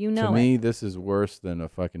you. You know To me, this is worse than a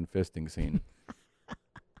fucking fisting scene.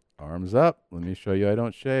 Arms up. Let me show you I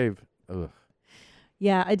don't shave. Ugh.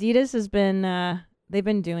 Yeah, Adidas has been they've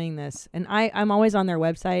been doing this, and I'm always on their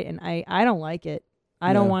website, and I don't like it.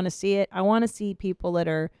 I don't No. want to see it. I want to see people that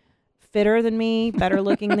are fitter than me, better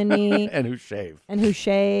looking than me, And who shave.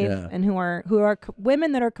 Yeah. and who are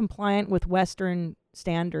women that are compliant with Western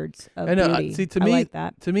standards of I know. beauty. See, to I me, like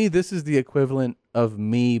that. to me, this is the equivalent of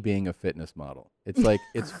me being a fitness model. It's like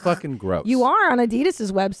it's fucking gross. You are on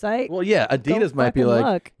Adidas's website. Well, yeah, Adidas might be fucking like,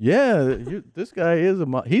 look. yeah, this guy is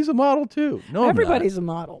he's a model too. No, Everybody's I'm a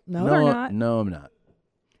model. No, not. they're not. No, I'm not.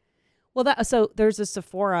 Well, so there's a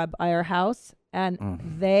Sephora by our house, and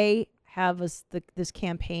Mm. they have this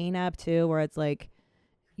campaign up too, where it's like,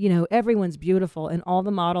 everyone's beautiful, and all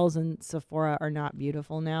the models in Sephora are not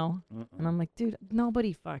beautiful now. And I'm like, dude,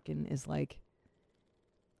 nobody fucking is like.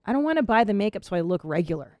 I don't want to buy the makeup so I look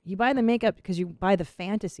regular. You buy the makeup because you buy the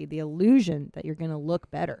fantasy, the illusion that you're going to look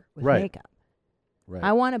better with Right. makeup. Right.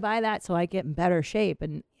 I want to buy that so I get in better shape,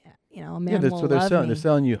 and a man Yeah, that's will what they're love selling. me. They're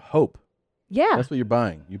selling you hope. Yeah, That's what you're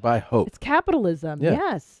buying. You buy hope. it's capitalism. Yeah.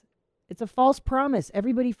 Yes, it's a false promise.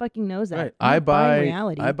 Everybody fucking knows that. Right. I'm I not buying buy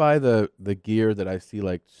reality. I buy the gear that I see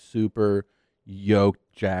like super yoked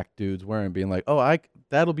jack dudes wearing, being like, oh,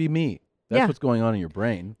 that'll be me. That's Yeah. what's going on in your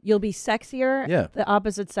brain. You'll be sexier. Yeah. The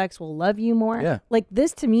opposite sex will love you more. Yeah. Like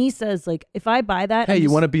this to me says like if I buy that. Hey, you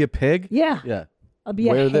want to be a pig? Yeah. Yeah. I'll be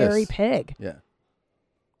Wear a hairy this. pig. Yeah.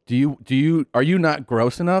 Are you not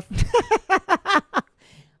gross enough?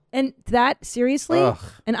 And that seriously. Ugh.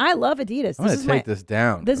 And I love Adidas. I'm gonna take this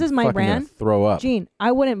down. This I'm is my fucking gonna brand. Throw up. Gene,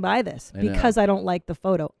 I wouldn't buy this I know. because I don't like the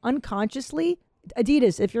photo. Unconsciously,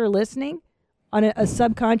 Adidas, if you're listening, on a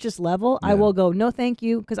subconscious level, I Yeah. will go, no, thank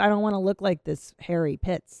you, because I don't want to look like this hairy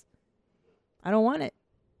pits. I don't want it.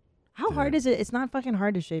 How hard is it? It's not fucking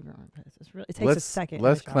hard to shave your armpits. It takes a second. in the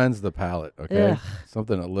Let's shower. cleanse the palate, okay? Ugh.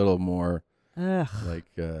 Something a little more Ugh. like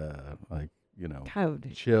God.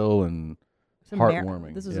 chill and It's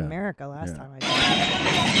heartwarming. This was Yeah. America last Yeah. time I did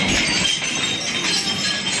it.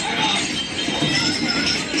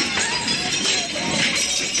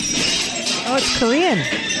 Oh, it's Korean.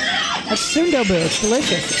 That's sundubu. It's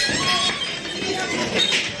delicious.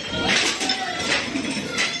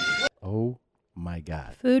 Oh my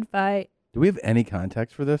god. Food fight. Do we have any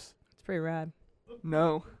context for this? It's pretty rad.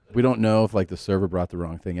 No, We don't know if like the server brought the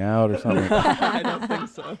wrong thing out or something. I don't think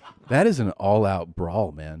so. That is an all-out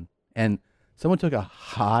brawl, man. And someone took a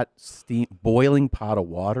hot, boiling pot of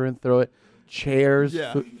water and throw it. Chairs.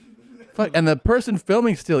 Yeah. Fuck. And the person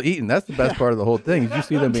filming still eating. That's the best part of the whole thing. You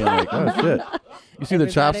see them being like, oh shit. You see the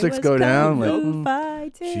Everybody chopsticks was go down. Like, kung fu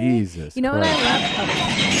fighting. Jesus. You know what I Christ. love?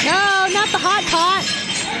 Oh. No, not the hot pot.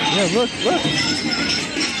 Yeah, look.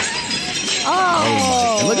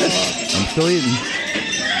 Oh, And look at this. I'm still eating.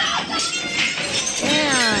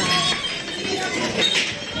 damn.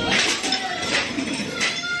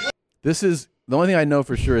 This is the only thing I know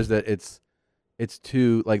for sure is that it's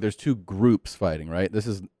two, like there's two groups fighting, right? This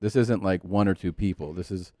isn't like one or two people.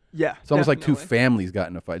 It's almost like two definitely. families got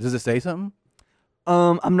in a fight. Does it say something?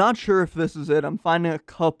 I'm not sure if this is it. I'm finding a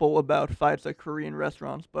couple about fights at Korean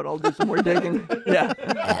restaurants, but I'll do some more digging. Yeah.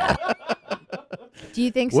 Do you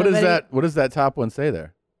think What somebody? does that top one say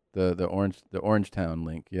there? The Orangetown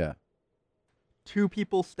link. Yeah. 2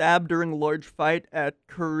 people stabbed during large fight at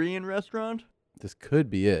Korean restaurant. This could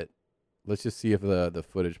be it. Let's just see if the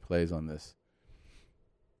footage plays on this.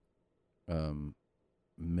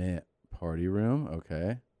 Man, party room.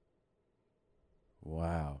 Okay.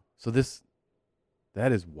 Wow. So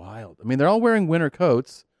that is wild. I mean, they're all wearing winter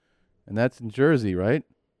coats, and that's in Jersey, right?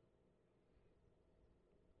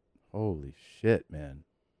 Holy shit, man.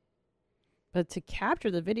 But to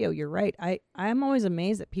capture the video, you're right. I'm always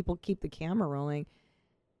amazed that people keep the camera rolling.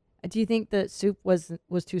 Do you think the soup was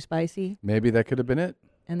too spicy? Maybe that could have been it.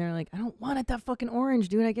 And they're like, I don't want it that fucking orange,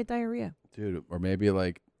 dude. I get diarrhea. Dude, or maybe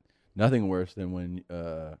like nothing worse than when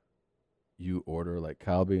you order like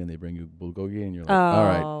kalbi and they bring you bulgogi and you're like, all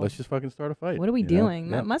right, let's just fucking start a fight. What are we you know? doing?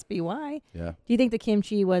 Yeah. That must be why. Yeah. Do you think the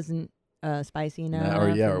kimchi wasn't spicy enough? Or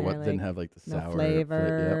and what they're didn't like, have like the no sour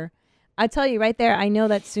flavor? I tell you right there, I know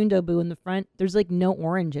that sundobu in the front, there's like no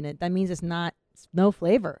orange in it. That means it's no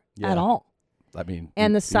flavor at all. I mean,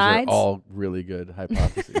 and the these sides are all really good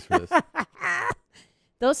hypotheses for this.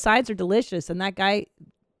 Those sides are delicious, and that guy,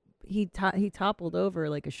 he toppled over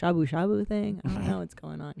like a shabu shabu thing. I don't know what's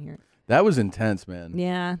going on here. That was intense, man.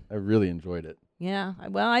 Yeah. I really enjoyed it. Yeah.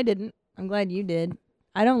 Well, I didn't. I'm glad you did.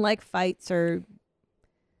 I don't like fights or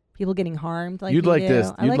people getting harmed. Like You'd you like do.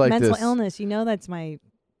 this. I You'd like like mental this. illness. You know that's my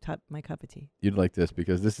cup of tea. You'd like this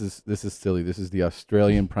because this is silly. This is the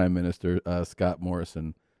Australian Prime Minister Scott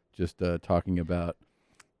Morrison just talking about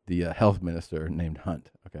the health minister named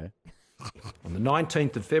Hunt. Okay. On the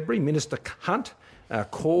 19th of February, Minister Hunt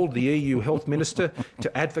called the EU health minister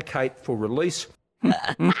to advocate for release.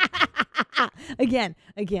 Again.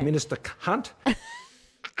 Minister Hunt.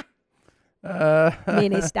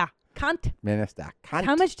 Minister Cunt. Minister Cunt.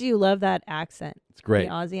 How much do you love that accent? It's great.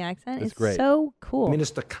 The Aussie accent. It's It's great. so cool.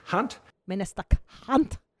 Minister Hunt. Minister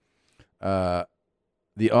Cunt.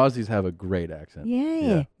 The Aussies have a great accent.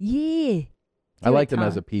 Yeah. I Do like it, them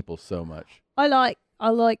as Tom. a people so much. I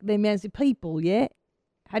like them as a people, yeah.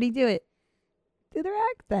 How do you do it? Do their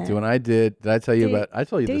accent. So when I did I tell you Do- about? I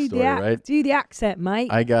told you do this story, right? Do the accent,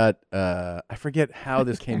 mate. I got I forget how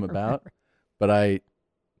this came about, but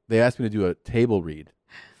they asked me to do a table read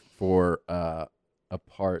for a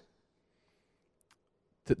part,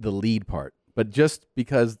 the lead part, but just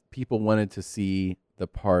because people wanted to see the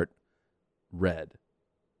part read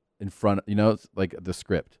in front, it's like the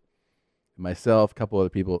script. Myself, a couple other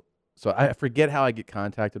people. So I forget how I get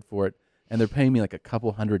contacted for it, and they're paying me like a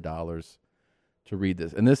couple $100 to read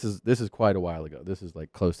this. And this is quite a while ago. This is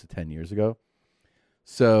like close to 10 years ago.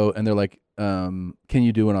 So, and they're like, can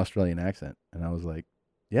you do an Australian accent? And I was like,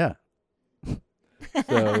 yeah.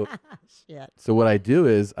 So, Shit. so what I do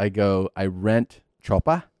is I rent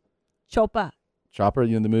Chopper, the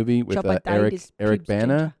movie with Chopper dyed Eric his pubes Bana.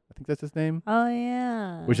 ginger. I think that's his name. Oh,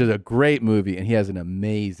 yeah. Which is a great movie, and he has an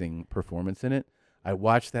amazing performance in it. I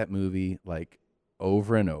watched that movie like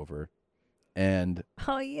over and over, and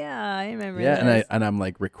Oh, yeah. I remember yeah, this. and I'm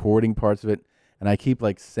like recording parts of it, and I keep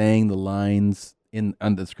like saying the lines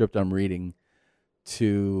on the script I'm reading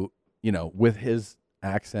to with his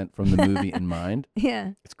accent from the movie in mind.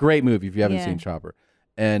 Yeah. It's a great movie if you haven't Yeah. seen Chopper.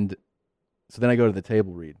 And so then I go to the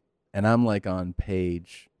table read, and I'm like on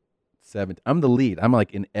page 7. I'm the lead. I'm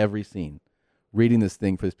like in every scene reading this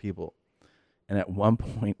thing for his people. And at one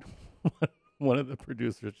point, one of the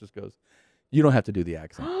producers just goes, "You don't have to do the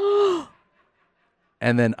accent."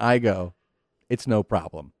 And then I go, "It's no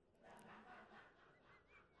problem."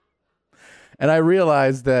 And I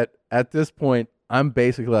realized that at this point, I'm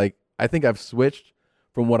basically like, I think I've switched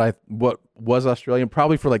from what was Australian,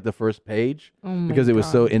 probably for like the first page, because it was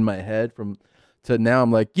so in my head to now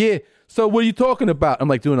I'm like, yeah, so what are you talking about? I'm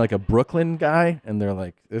like doing like a Brooklyn guy, and they're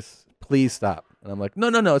like, please stop. And I'm like, no,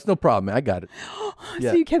 it's no problem, man. I got it.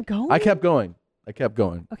 So you kept going? I kept going.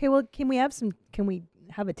 Okay, well, can we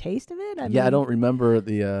have a taste of it? I don't remember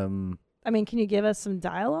the, I mean, can you give us some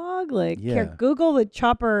dialogue? Like, Yeah. here, Google the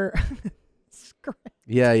Chopper script.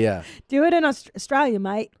 yeah. Do it in Australia,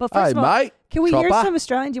 mate. But first Hi, of all, mate. can we hear Chopper. some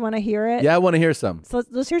Australian? Do you want to hear it? Yeah, I want to hear some. So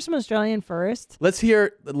let's hear some Australian first. Let's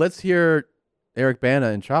hear Eric Bana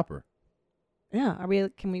and Chopper. Yeah. We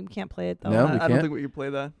can't play it though. No? I We don't can't? think we can play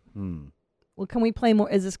that. Well, can we play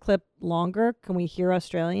more? Is this clip longer? Can we hear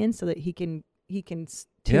Australian so that he can tune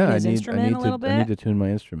Yeah, his I instrument a little bit? I need to tune my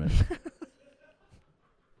instrument.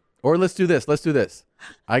 Or let's do this.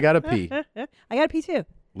 I got to pee. I got to pee too.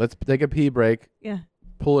 Let's take a pee break. Yeah.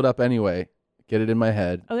 Pull it up anyway. Get it in my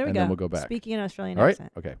head. Oh, there we and go. then we'll go back. Speaking an Australian All right.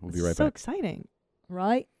 accent. Okay. We'll This be right is so back. exciting,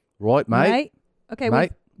 right? Right, mate. Right? Okay.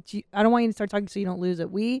 Mate. I don't want you to start talking so you don't lose it.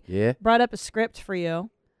 We Yeah. brought up a script for you,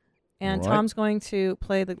 and All right. Tom's going to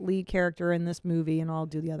play the lead character in this movie, and I'll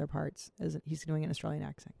do the other parts. As he's doing an Australian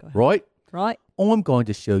accent. Go ahead. Right. Right. I'm going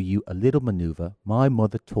to show you a little maneuver my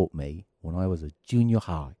mother taught me when I was a junior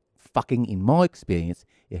high. Fucking, in my experience,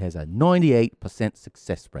 it has a 98%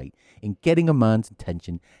 success rate in getting a man's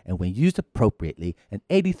attention, and when used appropriately, an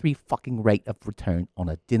 83 fucking rate of return on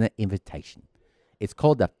a dinner invitation. It's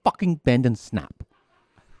called the fucking bend and snap.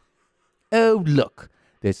 Oh, look,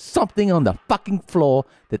 there's something on the fucking floor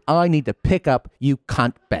that I need to pick up, you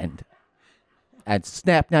cunt bend. And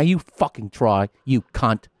snap, now you fucking try, you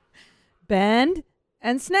cunt. Bend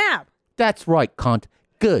and snap. That's right, cunt.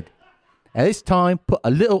 Good. At this time, put a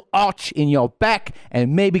little arch in your back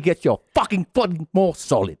and maybe get your fucking footing more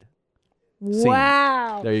solid.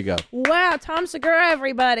 Wow. There you go. Wow, Tom Segura,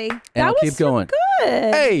 everybody. And that I'll was keep going.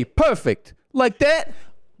 good. Hey, perfect. Like that?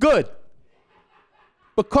 Good.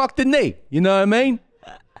 But cock the knee. You know what I mean?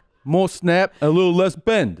 More snap, a little less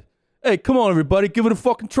bend. Hey, come on, everybody. Give it a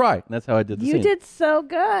fucking try. And that's how I did the You scene. did so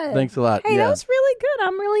good. Thanks a lot. Hey, Yeah. that was really good.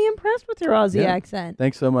 I'm really impressed with your Aussie Yeah. accent.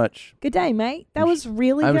 Thanks so much. Good day, mate. That was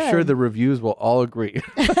really I'm good. sure the reviews will all agree.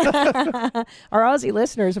 Our Aussie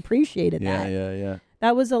listeners appreciated that. Yeah.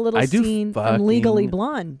 That was a little I do scene from Legally fucking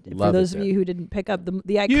Blonde. For love those it of there. you who didn't pick up the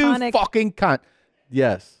You iconic fucking cunt.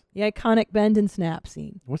 Yes. the iconic bend and snap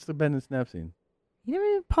scene. What's the bend and snap scene? You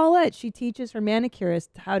never Paulette, she teaches her manicurist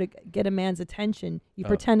how to get a man's attention. You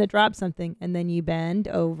pretend to drop something and then you bend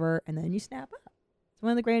over and then you snap up. It's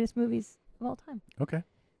one of the greatest movies of all time. Okay.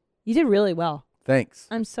 You did really well. Thanks.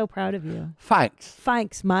 I'm so proud of you. Thanks.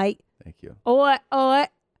 Thanks, mate. Thank you. Oi, oi.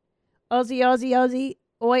 Aussie, Aussie, Aussie.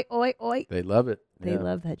 Oi, oi, oi. They love it. They Yeah.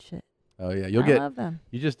 love that shit. Oh yeah, I love them.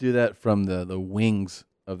 You just do that from the wings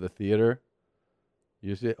of the theater.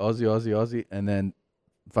 You say Aussie, Aussie, Aussie, and then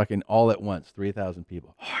fucking all at once, 3,000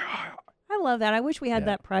 people. I love that. I wish we had Yeah.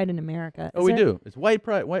 that pride in America. Oh, we do. It's white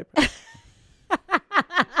pride, white pride.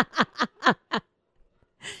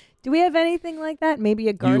 Do we have anything like that? Maybe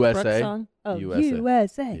a Garth Brooks USA. song? Oh, USA.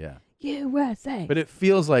 USA. Yeah. USA. But it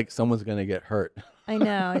feels like someone's gonna get hurt. I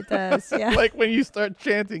know, it does. Yeah. Like when you start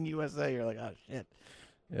chanting USA, you're like, oh shit.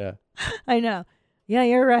 Yeah. I know. Yeah,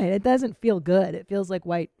 you're right. It doesn't feel good. It feels like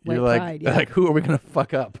white You're like, pride. Yeah. like, who are we gonna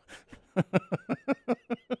fuck up?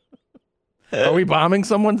 Are we bombing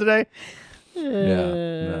someone today?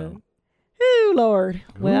 No. Oh, Lord.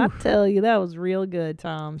 Well, Oof. I tell you, that was real good,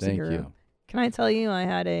 Tom Thank Segura. you. Can I tell you, I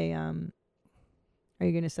had a, are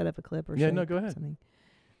you going to set up a clip or Yeah, should no, I go put ahead.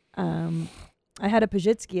 something? I had a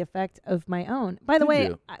Pajitsky effect of my own. By the Did way,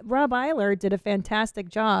 you? Rob Eiler did a fantastic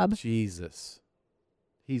job. Jesus.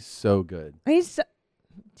 He's so good. He's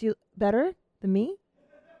better than me?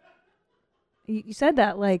 You said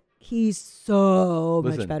that like he's so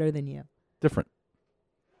much Listen. better than you. Different.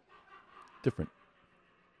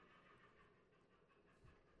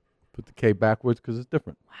 Put the K backwards because it's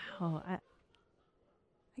different. Wow. I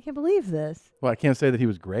can't believe this. Well, I can't say that he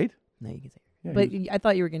was great. No, you can say Yeah, but he was- I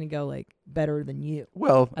thought you were going to go like better than you.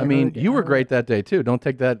 well, I mean, heard it. you I were heard great it. that day too. Don't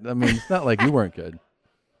take that. I mean, it's not like you weren't good.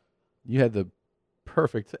 You had the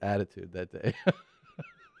perfect attitude that day.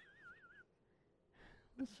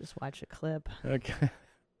 Let's just watch a clip. Okay.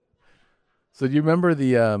 So do you remember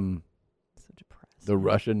the So depressed. the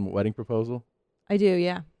Russian wedding proposal? I do,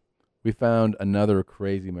 yeah. We found another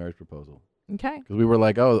crazy marriage proposal Okay. because we were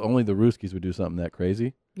like, oh, only the Ruskies would do something that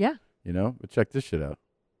crazy, Yeah. you know? But check this shit out.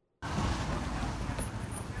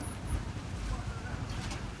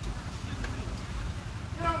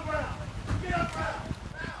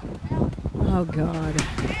 Oh God.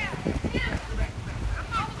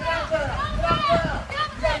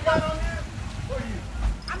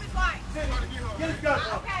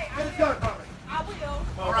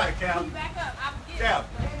 All right, Cal. Cal.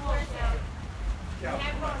 Cal.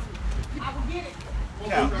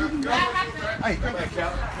 Hey, come back, Cal.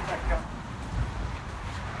 Come back, Cal.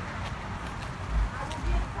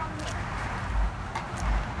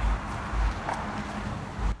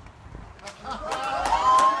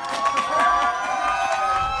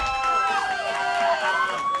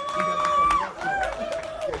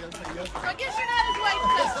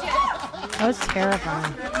 That was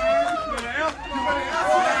terrifying.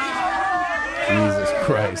 Jesus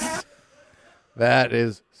Christ. That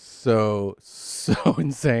is so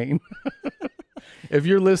insane. If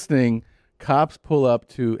you're listening, cops pull up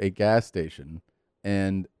to a gas station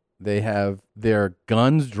and they have their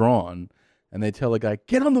guns drawn and they tell a guy,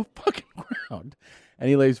 get on the fucking ground. And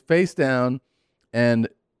he lays face down and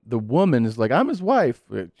the woman is like, I'm his wife.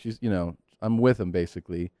 She's, I'm with him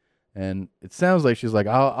basically. And it sounds like she's like,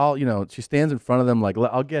 I'll, she stands in front of them like,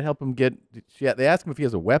 I'll help him get. They ask him if he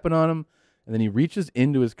has a weapon on him, and then he reaches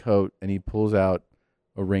into his coat and he pulls out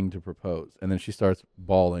a ring to propose, and then she starts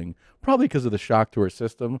bawling, probably because of the shock to her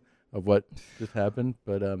system of what just happened.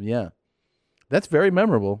 But yeah, That's very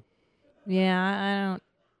memorable. Yeah, I don't.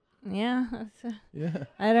 Yeah, Yeah.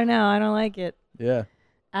 I don't know. I don't like it Yeah.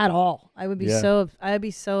 at all. I would be Yeah. I'd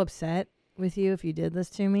be so upset with you if you did this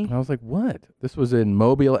to me. And I was like, what? This was in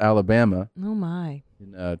Mobile, Alabama Oh my.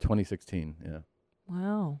 in 2016. Yeah.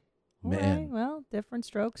 Wow. All Man. right, well, different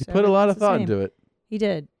strokes. He put a lot of Everyone's the thought same. into it. He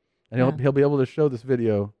did. And Yeah. he'll be able to show this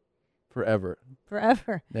video forever.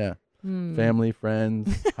 Forever. Yeah. Hmm. Family,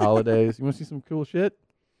 friends, holidays. You want to see some cool shit?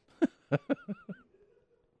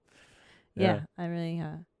 Yeah, I really.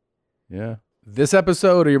 Yeah. This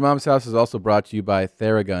episode of Your Mom's House is also brought to you by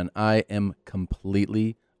Theragun. I am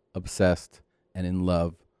completely obsessed and in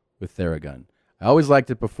love with Theragun. I always liked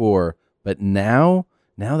it before, but now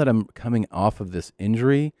that I'm coming off of this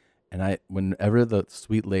injury, and whenever the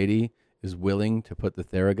sweet lady is willing to put the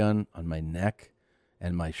Theragun on my neck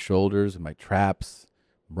and my shoulders and my traps,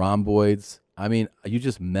 rhomboids, I mean, you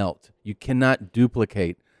just melt. You cannot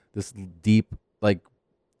duplicate this deep, like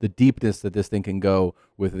the deepness that this thing can go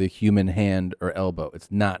with the human hand or elbow.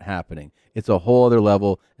 It's not happening. It's a whole other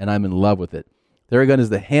level, and I'm in love with it. Theragun is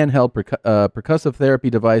the handheld percussive therapy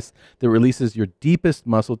device that releases your deepest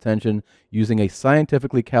muscle tension using a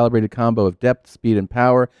scientifically calibrated combo of depth, speed, and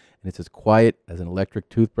power, and it's as quiet as an electric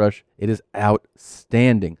toothbrush. It is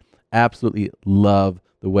outstanding. Absolutely love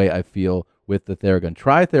the way I feel with the Theragun.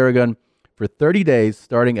 Try Theragun for 30 days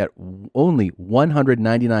starting at only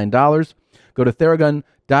 $199. Go to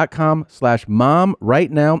Theragun.com/mom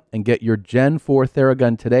right now and get your Gen 4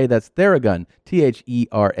 Theragun today. That's Theragun,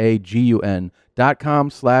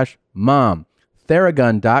 Theragun.com/mom.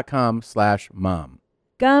 Theragun.com/mom.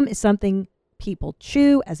 Gum is something people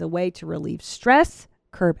chew as a way to relieve stress,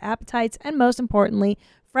 curb appetites, and most importantly,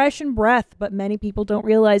 freshen breath. But many people don't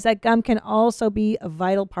realize that gum can also be a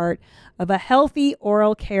vital part of a healthy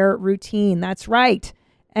oral care routine. That's right.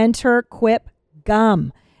 Enter Quip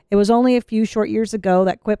Gum. It was only a few short years ago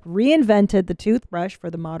that Quip reinvented the toothbrush for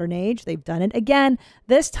the modern age. They've done it again,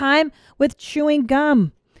 this time with chewing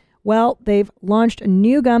gum. Well, they've launched a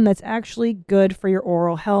new gum that's actually good for your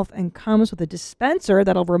oral health and comes with a dispenser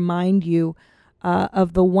that'll remind you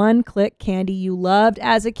of the one-click candy you loved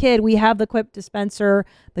as a kid. We have the Quip dispenser,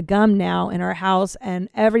 the gum now in our house, and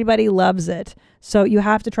everybody loves it. So you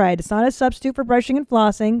have to try it. It's not a substitute for brushing and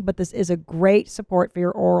flossing, but this is a great support for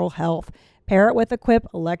your oral health. Pair it with a Quip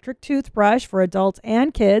electric toothbrush for adults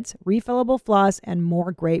and kids, refillable floss, and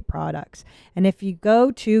more great products. And if you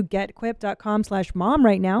go to getquip.com/mom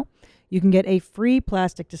right now, you can get a free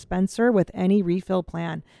plastic dispenser with any refill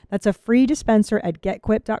plan. That's a free dispenser at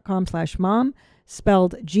getquip.com/mom,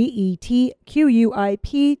 spelled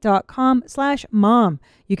GETQUIP.com/mom.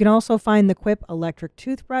 You can also find the Quip electric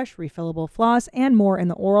toothbrush, refillable floss, and more in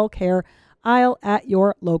the oral care aisle at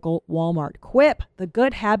your local Walmart. Quip, the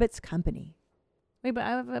good habits company. Wait, but I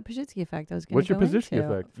have a Pajitsky effect I was going to What's your Pajitsky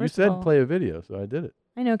effect? You said play a video, so I did it.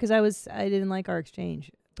 I know, because I didn't like our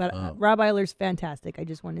exchange. But Rob Eiler's fantastic. I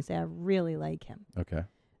just want to say I really like him. Okay.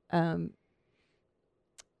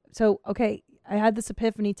 So, okay, I had this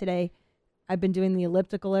epiphany today. I've been doing the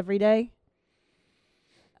elliptical every day.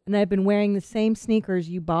 And I've been wearing the same sneakers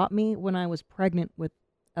you bought me when I was pregnant with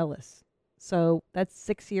Ellis. So that's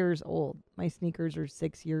 6 years old. My sneakers are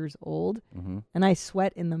 6 years old. Mm-hmm. And I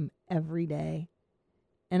sweat in them every day.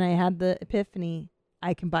 And I had the epiphany,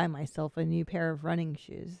 I can buy myself a new pair of running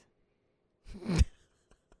shoes.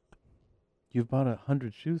 You've bought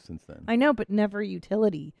 100 shoes since then. I know, but never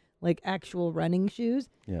utility, like actual running shoes.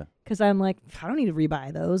 Yeah. Because I'm like, I don't need to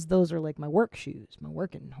rebuy those. Those are like my work shoes, my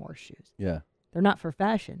working horse shoes. Yeah. They're not for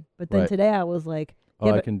fashion. But then today I was like,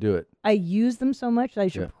 I can do it. I use them so much that I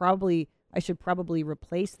should probably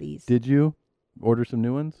replace these. Did you order some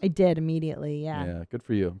new ones? I did immediately, yeah. Yeah, good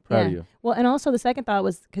for you. I'm proud of you. Well, and also the second thought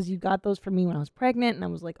was because you got those for me when I was pregnant, and I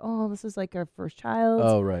was like, oh, this is like our first child.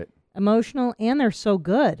 Oh, right. Emotional, and they're so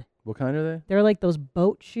good. What kind are they? They're like those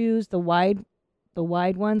boat shoes, the wide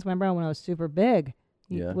ones. Remember when I was super big?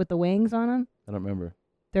 Yeah. With the wings on them? I don't remember.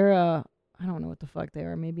 They're, I don't know what the fuck they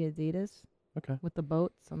are. Maybe Adidas. Okay. With the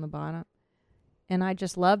boats on the bottom. And I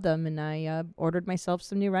just loved them, and I ordered myself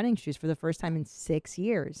some new running shoes for the first time in 6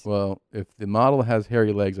 years. Well, if the model has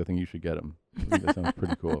hairy legs, I think you should get them. I think that sounds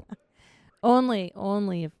pretty cool. Only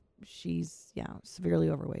if she's, severely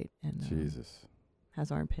overweight and Jesus.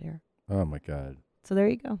 has armpit hair. Oh, my God. So there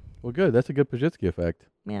you go. Well, good. That's a good Pajitsky effect.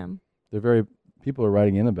 Yeah. People are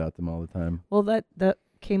writing in about them all the time. Well, that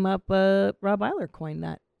came up, Rob Eiler coined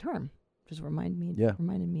that term. Just reminded me of him.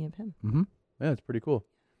 Mm-hmm. Yeah, it's pretty cool.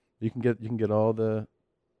 You can get all the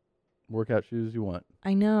workout shoes you want.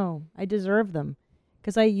 I know. I deserve them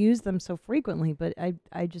because I use them so frequently, but it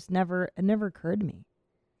never occurred to me.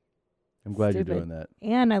 I'm glad Stupid. you're doing that.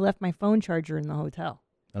 And I left my phone charger in the hotel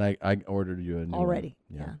And I ordered you a new already.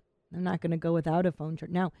 one. Yeah. I'm not going to go without a phone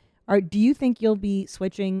charger. Now, do you think you'll be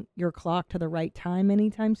switching your clock to the right time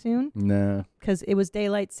anytime soon? Nah. Because it was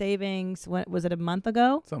daylight savings. What was it, a month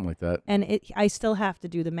ago? Something like that. And I still have to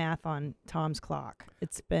do the math on Tom's clock.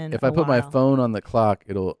 It's been If a I put my while. phone on the clock,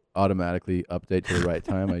 it'll automatically update to the right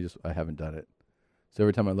time. I haven't done it. So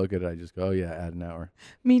every time I look at it, I just go, oh yeah, add an hour.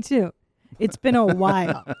 Me too. It's been a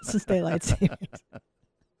while since daylight savings.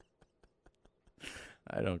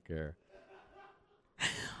 I don't care.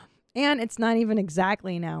 And it's not even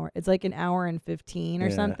exactly an hour. It's like an hour and 15 or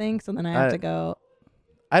Yeah. something. So then I have to go.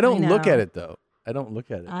 I don't look know. at it though. I don't look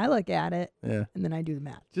at it. I look at it. Yeah. And then I do the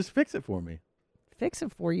math. Just fix it for me. Fix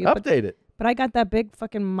it for you. Update it. But I got that big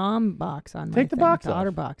fucking mom box on my Take the thing, box the off.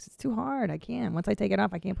 otter box. It's too hard. I can't. Once I take it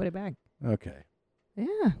off, I can't put it back. Okay.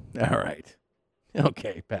 Yeah. All right.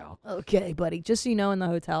 Okay, pal. Okay, buddy. Just so you know, in the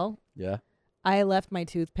hotel, Yeah. I left my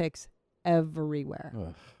toothpicks everywhere.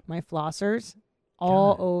 Ugh. My flossers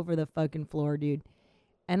all over the fucking floor, dude.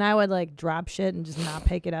 And I would like drop shit and just not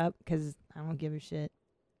pick it up because I don't give a shit.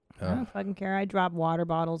 I don't fucking care. I drop water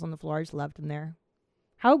bottles on the floor. I just left them there.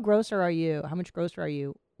 How grosser are you? How much grosser are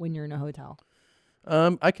you when you're in a hotel?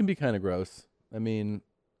 I can be kind of gross. I mean,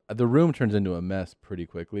 the room turns into a mess pretty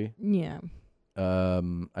quickly. Yeah.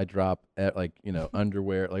 I drop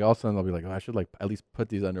underwear. Like all of a sudden I'll be like, oh, I should like at least put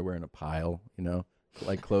these underwear in a pile,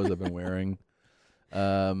 like clothes I've been wearing.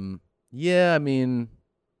 Yeah, I mean,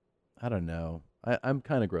 I don't know. I'm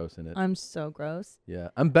kind of gross in it. I'm so gross. Yeah,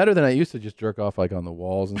 I'm better than I used to just jerk off like on the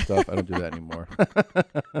walls and stuff. I don't do that anymore.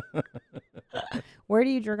 Where do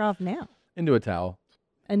you jerk off now? Into a towel.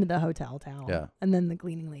 Into the hotel towel. Yeah. And then the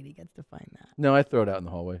cleaning lady gets to find that. No, I throw it out in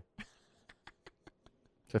the hallway.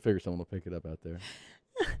 So I figure someone will pick it up out there.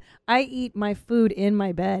 I eat my food in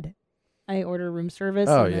my bed. I order room service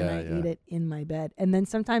and then I eat it in my bed. And then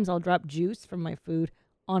sometimes I'll drop juice from my food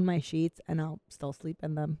on my sheets and I'll still sleep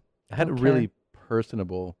in them. I had Don't a really care.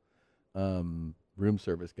 personable room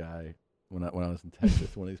service guy when I was in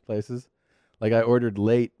Texas, one of these places. Like I ordered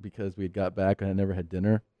late because we got back and I never had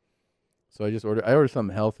dinner. So I ordered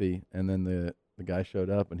something healthy, and then the guy showed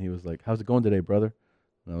up and he was like, "How's it going today, brother?"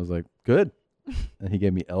 And I was like, "Good." And he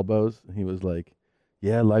gave me elbows and he was like,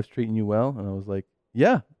 "Yeah, life's treating you well." And I was like,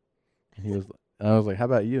 "Yeah." And I was like, "How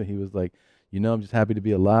about you?" He was like, "I'm just happy to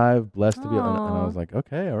be alive, blessed to be." And I was like,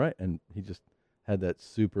 "Okay, all right." And he just had that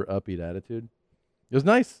super upbeat attitude. It was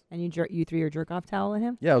nice. And you threw your jerk off towel at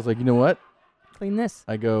him? Yeah, I was like, "You know what? Clean this."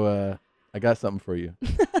 I go, I got something for you.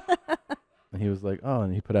 And he was like, "Oh,"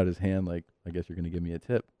 and he put out his hand like, "I guess you're going to give me a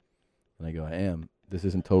tip." And I go, "I am. This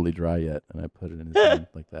isn't totally dry yet." And I put it in his hand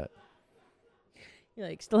like that. You're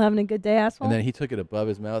like, "Still having a good day, asshole?" And then he took it above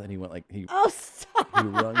his mouth and he went like, stop. He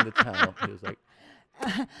wrung the towel. He was like,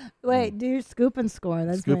 Wait, do your scoop and score.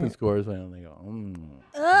 That's scoop my- and scores. And they go,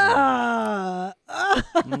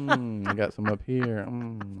 I got some up here.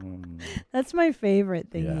 That's my favorite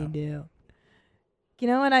thing Yeah. you do. You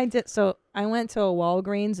know what I did? So I went to a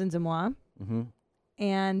Walgreens in Des Moines,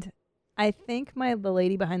 and I think the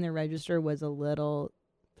lady behind the register was a little...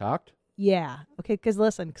 Talked? Yeah. Okay, because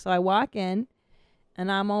listen, so I walk in,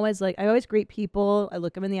 and I'm always like, I always greet people. I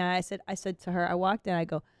look them in the eye. I said to her, I walked in, I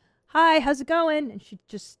go, "Hi, how's it going?" And she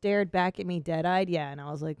just stared back at me dead-eyed. Yeah, and I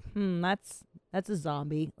was like, that's a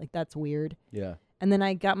zombie. Like, that's weird. Yeah. And then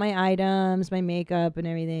I got my items, my makeup and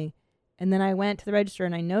everything. And then I went to the register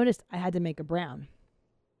and I noticed I had to make a brown.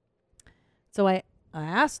 So I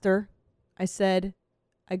asked her, I said,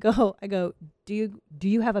 I go, do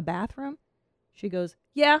you have a bathroom? She goes,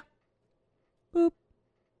 "Yeah." Boop,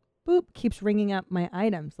 boop, keeps ringing up my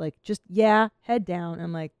items. Like, just, yeah, head down.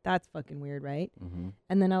 I'm like, that's fucking weird, right?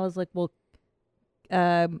 And then I was like, well,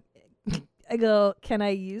 I go, "Can I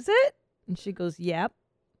use it?" And she goes, "Yep."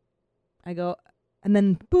 I go, and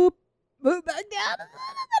then boop, boop, back down. And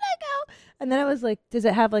then I go. And then I was like, "Does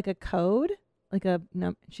it have like a code?" Like a,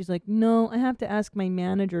 no. She's like, "No, I have to ask my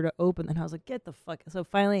manager to open." And I was like, "Get the fuck." So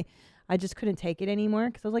finally, I just couldn't take it anymore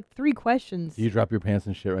because I was like, 3 questions. You drop your pants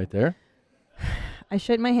and shit right there? I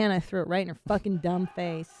shit my hand. I threw it right in her fucking dumb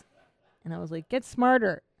face. And I was like, "Get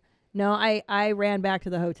smarter." No, I ran back to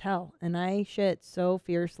the hotel and I shit so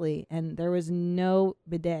fiercely and there was no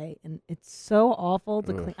bidet and it's so awful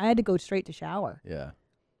to clean. I had to go straight to shower. Yeah.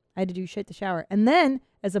 I had to do shit to shower. And then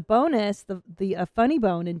as a bonus, the Funny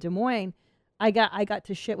Bone in Des Moines, I got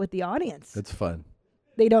to shit with the audience. It's fun.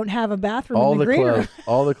 They don't have a bathroom All in the the green room. clubs,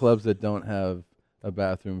 all the clubs that don't have a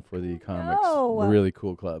bathroom for the comics, No. really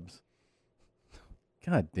cool clubs.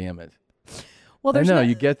 God damn it. Well, I there's know, no-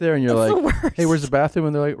 you get there and you're It's the like, "Hey, where's the bathroom?"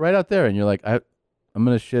 And they're like, "Right out there." And you're like, I'm going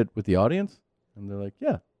to shit with the audience? And they're like,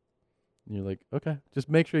 "Yeah." And you're like, okay, just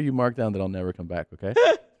make sure you mark down that I'll never come back, okay?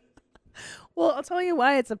 Well, I'll tell you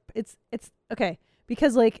why it's okay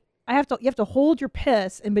because like you have to hold your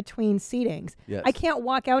piss in between seatings. Yes. I can't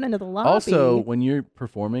walk out into the lobby. Also, when you're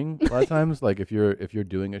performing, a lot of times, like if you're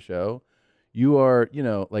doing a show, you are,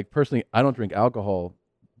 like personally, I don't drink alcohol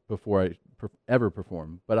before I ever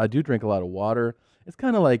perform, but I do drink a lot of water. It's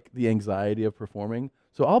kind of like the anxiety of performing.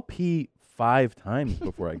 So I'll pee 5 times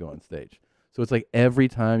before I go on stage. So it's like every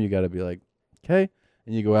time you got to be like, okay.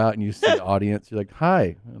 And you go out and you see the audience. You're like,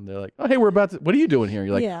 hi. And they're like, oh, hey, what are you doing here?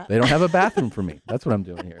 You're like, they don't have a bathroom for me. That's what I'm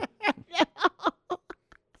doing here.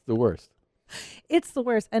 It's the worst. It's the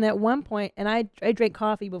worst. And at one point, and I drank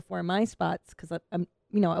coffee before my spots because I'm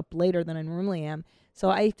up later than I normally am. So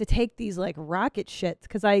I have to take these like rocket shits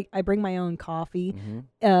because I bring my own coffee,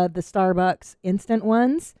 the Starbucks instant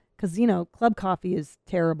ones, because club coffee is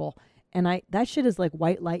terrible, and that shit is like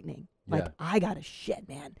white lightning. Like I got a shit,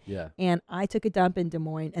 man. Yeah. And I took a dump in Des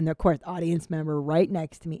Moines, and of course, audience member right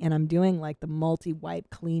next to me, and I'm doing like the multi-wipe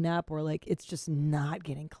cleanup, or like it's just not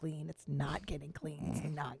getting clean. It's not getting clean. It's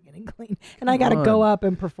not getting clean, and I got to go up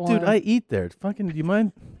and perform. Dude, I eat there. It's fucking. Do you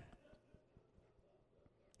mind?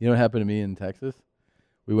 You know what happened to me in Texas?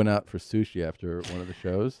 We went out for sushi after one of the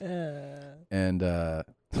shows, and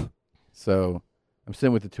so I'm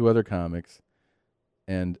sitting with the 2 other comics,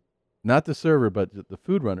 and not the server, but the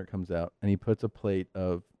food runner comes out, and he puts a plate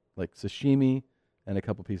of like sashimi and a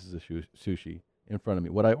couple pieces of sushi in front of me,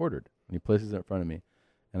 what I ordered, and he places it in front of me,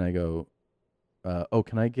 and I go, oh,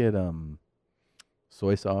 can I get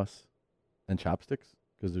soy sauce and chopsticks?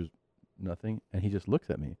 Because there's nothing, and he just looks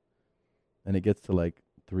at me, and it gets to like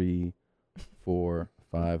 3, 4,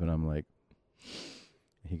 5, and I'm like,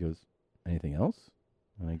 he goes, anything else?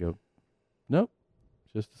 And I go, nope,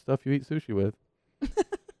 just the stuff you eat sushi with.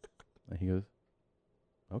 And he goes,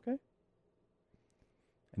 okay.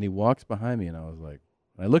 And he walks behind me, and I was like,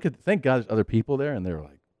 I look at, thank God there's other people there, and they were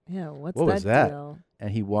like, yeah, what was that? Deal?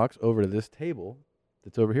 And he walks over to this table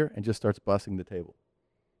that's over here and just starts bussing the table,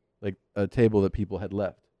 like a table that people had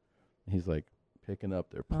left. And he's like picking up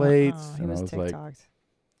their plates, and I was like,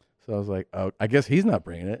 so I was like, oh, I guess he's not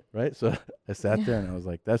bringing it, right? So I sat there, and I was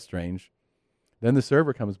like, that's strange. Then the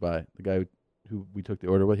server comes by, the guy who we took the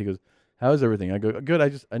order with. He goes, how is everything? I go, good.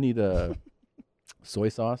 I need soy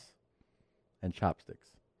sauce and chopsticks.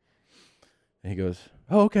 And he goes,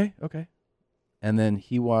 oh, okay. And then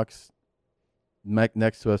he walks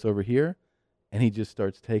next to us over here, and he just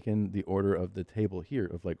starts taking the order of the table here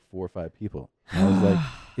of like 4 or 5 people. And I was like,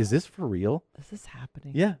 is this for real? Is this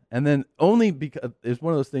happening? Yeah. And then only because it's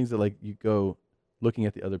one of those things that like you go looking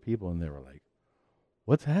at the other people, and they were like,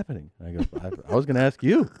 what's happening? And I go, I was going to ask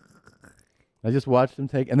you. I just watched him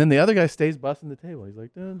take, and then the other guy stays bussing the table. He's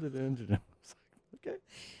like, dun, dun, dun, dun, dun. Okay.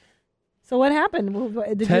 So what happened?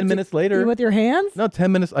 Did 10 minutes later. With your hands? No,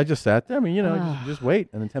 10 minutes. I just sat there. I mean, just wait.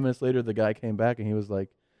 And then 10 minutes later, the guy came back, and he was like,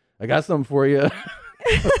 I got something for you.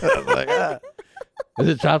 I was like, is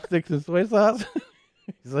it chopsticks and soy sauce?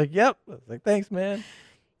 He's like, yep. I was like, thanks, man.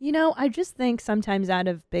 I just think sometimes out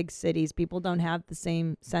of big cities, people don't have the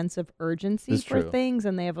same sense of urgency for things,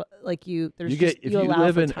 and they have if you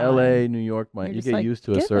live in LA, New York, you get used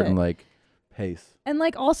to a certain like pace. And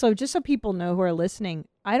like also, just so people know who are listening,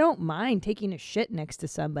 I don't mind taking a shit next to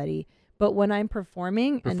somebody, but when I'm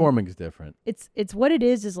performing is different. It's what it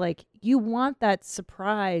is like you want that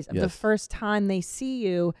surprise of the first time they see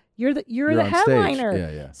you. You're the headliner.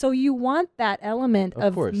 Yeah. So you want that element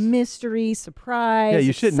of mystery, surprise. Yeah,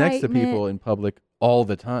 you sit next to excitement. people in public all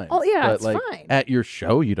the time. Oh yeah, but it's like, fine. At your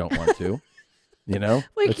show, you don't want to. Like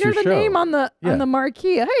that's your you're the show. name on the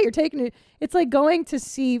marquee. Hey, you're taking it. It's like going to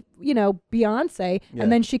see Beyonce,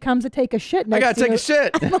 and then she comes to take a shit. Next I gotta take a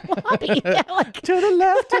shit. In the lobby. Yeah, like, to the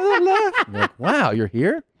left. You're like, wow, you're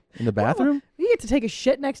here in the bathroom. You get to take a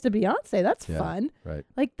shit next to Beyonce. That's fun. Right.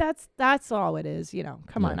 Like that's all it is.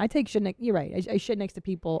 Come on. I take shit. You're right. I shit next to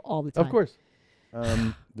people all the time. Of course.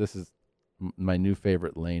 This is my new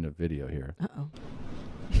favorite lane of video here. Uh-oh.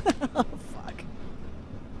 Oh, fuck.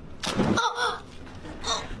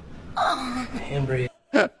 Handbrake.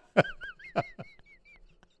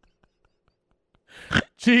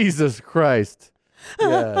 Jesus Christ.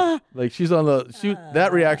 Yeah. Like she's on that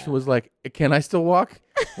reaction was like, can I still walk?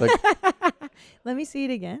 Like let me see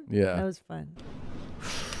it again. Yeah. That was fun.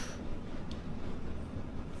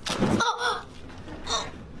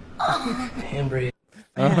 Handbrake.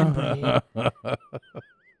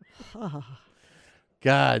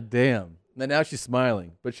 God damn. And now she's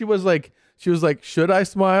smiling. But she was like, should I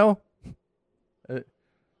smile?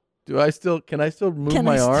 Can I still move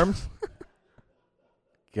my arms?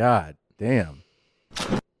 God damn.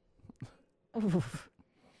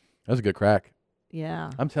 That was a good crack.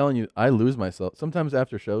 Yeah. I'm telling you, I lose myself. Sometimes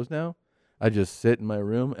after shows now, I just sit in my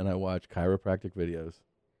room and I watch chiropractic videos.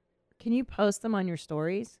 Can you post them on your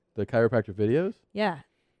stories? The chiropractic videos? Yeah.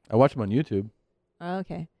 I watch them on YouTube. Oh,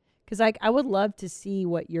 okay. Because I would love to see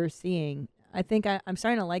what you're seeing. I think I'm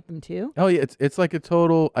starting to like them too. Oh yeah, it's like a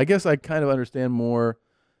total. I guess I kind of understand more.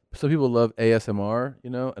 Some people love ASMR, you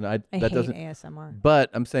know, and I that hate doesn't. ASMR.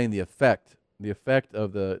 But I'm saying the effect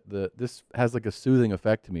of the this has like a soothing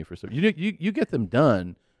effect to me for some. You get them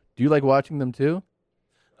done. Do you like watching them too?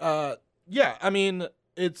 Yeah, I mean,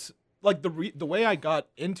 it's like the way I got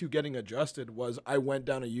into getting adjusted was I went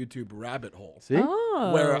down a YouTube rabbit hole. See?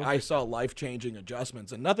 Where I saw life-changing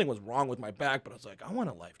adjustments, and nothing was wrong with my back, but I was like, I want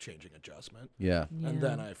a life-changing adjustment. Yeah. And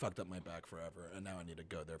then I fucked up my back forever, and now I need to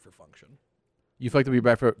go there for function. You fucked up your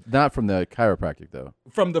back for not from the chiropractic though.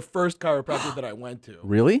 From the first chiropractor that I went to.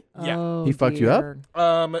 Really? Yeah. Oh, He fucked you up?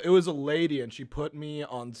 It was a lady, and she put me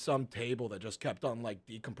on some table that just kept on like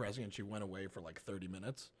decompressing, and she went away for like 30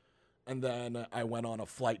 minutes. And then I went on a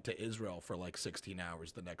flight to Israel for like 16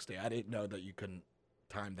 hours the next day. I didn't know that you couldn't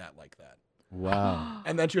time that like that. Wow.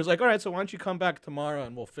 And then she was like, all right, so why don't you come back tomorrow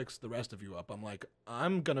and we'll fix the rest of you up. I'm like,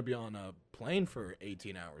 I'm going to be on a plane for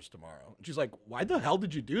 18 hours tomorrow. And she's like, why the hell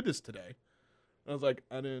did you do this today? I was like,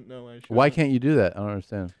 I didn't know I should. Why can't you do that? I don't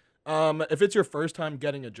understand. If it's your first time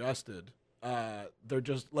getting adjusted, they're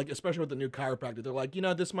just like, especially with the new chiropractor, they're like,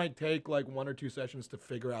 this might take like 1 or 2 sessions to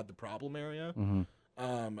figure out the problem area. Mm-hmm.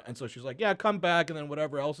 And so she's like, yeah, come back, and then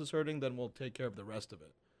whatever else is hurting, then we'll take care of the rest of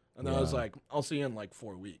it. And then I was like, I'll see you in like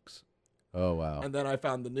 4 weeks. Oh, wow. And then I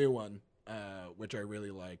found the new one, which I really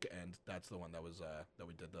like, and that's the one that was that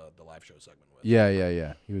we did the live show segment with.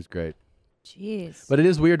 Yeah. He was great. Jeez. But it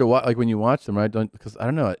is weird to watch, like when you watch them, right? Because I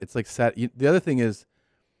don't know, it's like sad. The other thing is,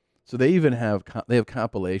 so they even have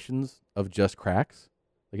compilations of just cracks.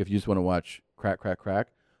 Like if you just want to watch crack.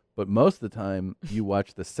 But most of the time, you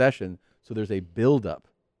watch the session, so there's a build up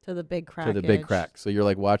to the big crack. to the big crack. So you're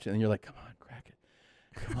like watching, and you're like, come on, crack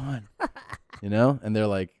it, come on, And they're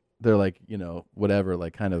like, whatever,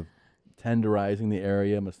 like kind of tenderizing the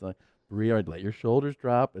area, must like breathe, let your shoulders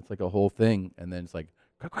drop. It's like a whole thing, and then it's like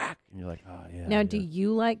crack, and you're like, oh yeah. Now, do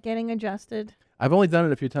you like getting adjusted? I've only done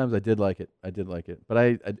it a few times. I did like it, but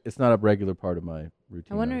I it's not a regular part of my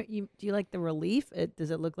routine. I wonder, do you like the relief?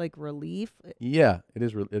 Does it look like relief? Yeah, it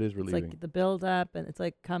is. It is It's relieving. like the build up, and it's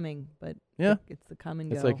like coming, but Yeah. it's the come and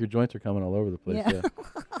go. It's like your joints are coming all over the place. Yeah.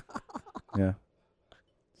 Yeah,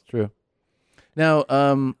 it's true. Now,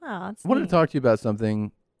 I that's wanted to neat. talk to you about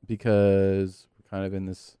something because we're kind of in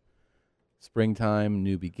this springtime,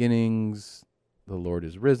 new beginnings. The Lord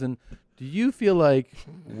is risen. Do you feel like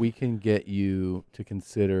we can get you to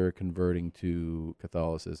consider converting to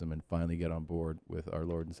Catholicism and finally get on board with our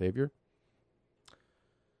Lord and Savior?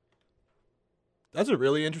 That's a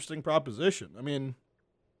really interesting proposition. I mean,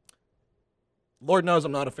 Lord knows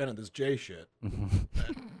I'm not a fan of this J shit.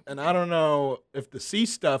 And I don't know if the C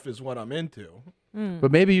stuff is what I'm into.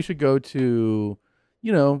 But maybe you should go to,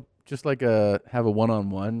 just like have a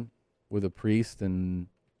one-on-one with a priest and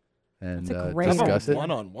discuss it.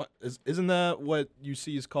 One-on-one. Isn't that what you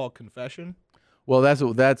see is called confession? Well, that's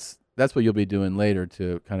what you'll be doing later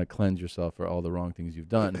to kind of cleanse yourself for all the wrong things you've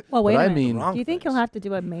done. Well, wait but a I minute. mean, Do you think he'll have to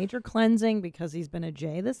do a major cleansing because he's been a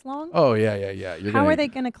J this long? oh yeah. How are they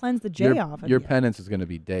going to cleanse the J off of your you? penance is going to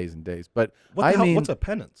be days and days. But What's a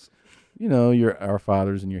penance? Your Our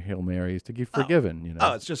Fathers and your Hail Marys to get forgiven.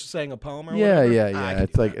 Oh, it's just saying a poem or yeah, whatever? yeah.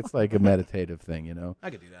 It's like a meditative thing. I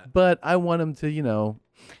could do that. But I want him to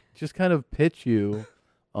just kind of pitch you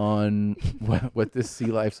on what this sea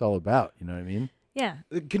life's all about. You know what I mean? Yeah.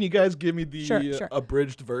 Can you guys give me the Sure.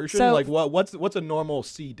 abridged version? So- like what's a normal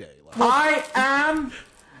C day like? I am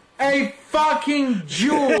a fucking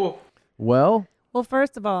Jew. Well,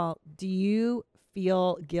 first of all, do you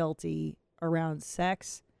feel guilty around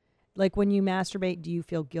sex? Like when you masturbate, do you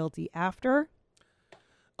feel guilty after?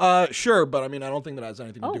 Sure, but I mean, I don't think that has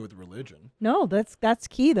anything to do with religion. No, that's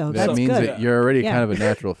key though. that That's means good. that you're already Yeah. kind of a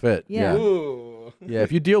natural fit. Yeah. Ooh. Yeah,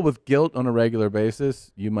 if you deal with guilt on a regular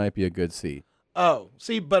basis, you might be a good C. Oh,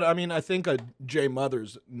 see, but I mean, I think J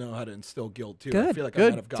mothers know how to instill guilt too. I Good. feel like I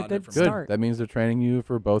Good. might have It's a gotten good it from Good. start. That means they're training you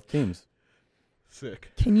for both teams.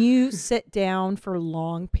 Sick. Can you sit down for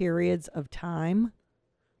long periods of time?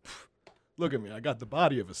 Look at me. I got the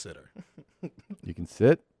body of a sitter. You can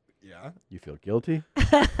sit. Yeah. You feel guilty.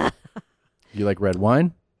 You like red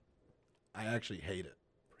wine? I actually hate it.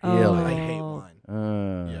 Really? I hate wine.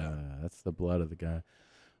 Yeah. That's the blood of the guy.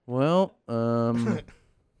 Well,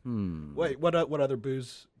 Wait, what other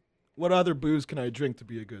booze? What other booze can I drink to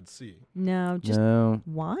be a good C? No, just No.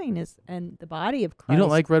 wine is and the body of Christ. You don't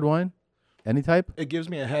like red wine? Any type? It gives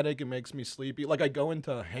me a headache. It makes me sleepy. Like I go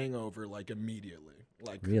into a hangover like immediately.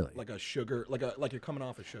 Like Really? like a sugar like you're coming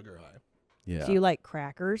off a sugar high. Yeah. Do you like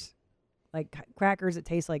crackers? Like crackers that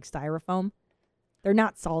taste like styrofoam? They're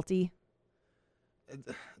not salty.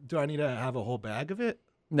 Do I need to have a whole bag of it?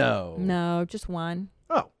 No. No, just one.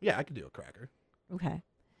 Oh, yeah, I could do a cracker. Okay.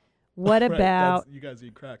 What Right, about? you guys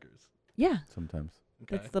eat crackers? Yeah, Sometimes.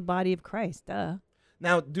 Okay. it's the body of Christ. Duh.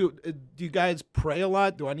 Now, do you guys pray a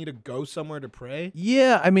lot? Do I need to go somewhere to pray?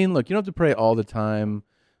 Yeah, I mean, look, you don't have to pray all the time.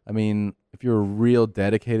 I mean, if you're a real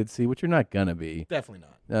dedicated C, which you're not gonna be, Definitely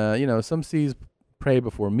not. you know, some C's pray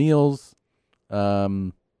before meals.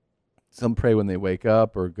 Some pray when they wake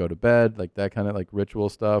up or go to bed, like that kind of like ritual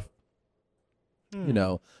stuff. You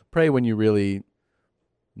know, pray when you really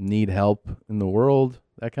need help in the world,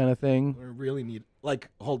 that kind of thing. I really need, like,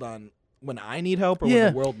 hold on, when I need help or Yeah.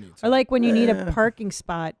 when the world needs Or help? like when you need a parking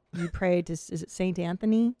spot, you pray to, is it Saint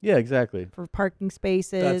Anthony Yeah, exactly. for parking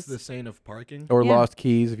spaces? That's the saint of parking? Or Yeah. lost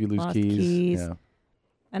keys if you lose Lost keys. keys. Yeah.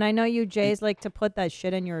 And I know you Jays like to put that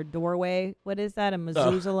shit in your doorway. What is that? A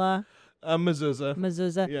mezuzah? Mezuzah.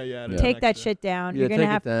 Mezuzah. Yeah, yeah. it is Take that next to it. shit down. Yeah, You're gonna take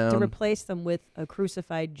it have to down. replace them with a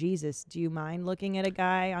crucified Jesus. Do you mind looking at a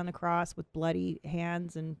guy on the cross with bloody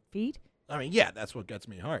hands and feet? I mean, yeah, that's what gets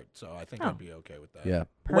me hard, so I think Oh. I'd be okay with that. Yeah.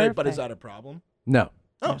 Wait, but is Perfect. that a problem? No.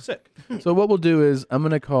 Oh, sick. So what we'll do is I'm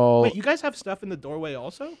gonna call. Wait, you guys have stuff in the doorway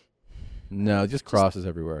also? No, just crosses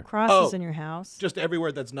everywhere. Crosses in your house. Just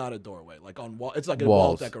everywhere that's not a doorway, like on wall. It's like a wall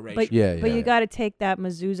Walls. decoration. But, Yeah, but yeah, you yeah. got to take that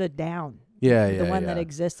mezuzah down. Yeah, The yeah, one yeah. that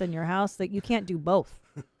exists in your house. That you can't do both.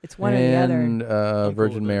 It's one or the other. And cool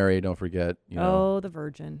Virgin with that. Mary, don't forget. You know. Oh, the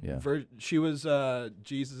Virgin. Yeah. She was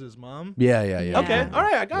Jesus' mom. Yeah, yeah, yeah. Okay, yeah. all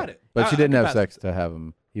right, I got it. But she didn't I have can sex pass to have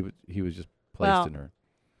him. He was just placed Well, in her,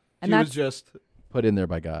 And She was that's just, put in there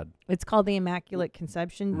by God. it's called the Immaculate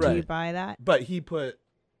Conception. Do you Right. buy that? but he put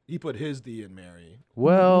his D in Mary.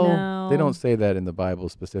 Well, they No. don't say that in the Bible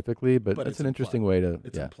specifically, but, But it's it's an interesting way to.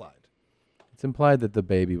 It's yeah, implied. it's implied that the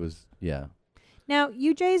baby was. Yeah. Now,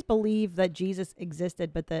 you Jays believe that Jesus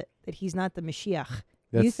existed, but that he's not the Mashiach.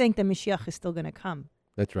 You That's- think the Mashiach is still going to come.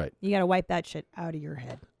 That's right. You got to wipe that shit out of your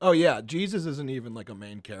head. Oh yeah, Jesus isn't even like a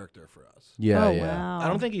main character for us. Yeah, oh, yeah. wow. I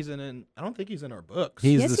don't think he's in our books.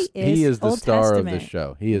 He's Yes, the he is. the Old star of the Testament.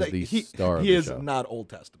 show. He is Like, the star of he the is show. not Old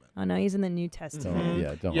Testament. Oh, no, he's in the New So, Testament.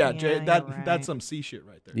 yeah, don't. Yeah, Yeah, Jay, you're that's right. some C shit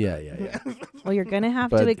right there. Yeah, yeah, yeah. Well, you're going to have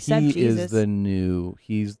But to accept he Jesus. is the new.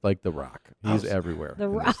 He's like the Rock. He's everywhere. The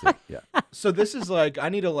in this Rock. thing. Yeah. So this is like I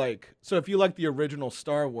need to like. So if you like the original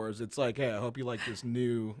Star Wars, it's like, hey, I hope you like this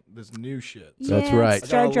new shit. So That's Yeah, right.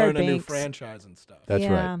 it's I gotta Jar Jar learn a new Binks. franchise and stuff. That's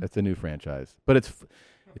Yeah. right. That's a new franchise, but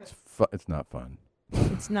it's not fun.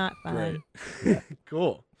 It's not fun. Great.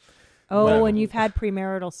 Cool. Oh, Wow. and you've had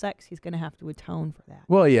premarital sex. He's going to have to atone for that.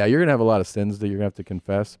 Well, yeah, you're gonna have a lot of sins that you're gonna have to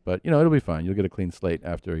confess, but you know it'll be fine. You'll get a clean slate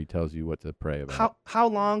after he tells you what to pray about. How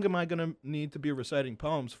long am I gonna need to be reciting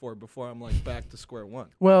poems for before I'm like back to square one?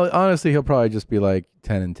 Well, honestly, he'll probably just be like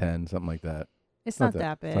 10 and 10, something like that. It's not that it's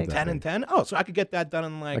not big. that 10 and 10? Oh, so I could get that done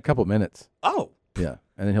in A like couple minutes. oh. Yeah,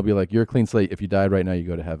 and then he'll be like, "You're a clean slate. If you died right now, you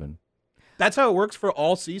go to heaven." That's how it works for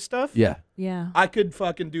all C stuff? Yeah. Yeah. I could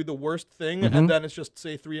fucking do the worst thing Mhm. and then it's just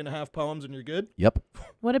say 3.5 poems and you're good? Yep.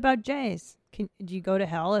 What about Jays? Do you go to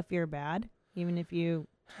hell if you're bad, even if you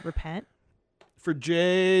repent? For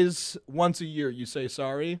J's, once a year you say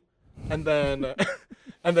sorry, and then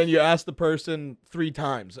and then you ask the person 3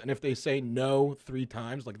 times, and if they say no 3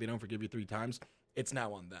 times, like they don't forgive you 3 times, it's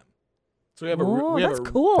now on them. So we have Oh, we have that's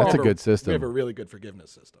a, cool. That's a we good have system. We have a really good forgiveness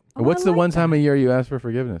system. Oh, What's I the like one time that. a year you ask for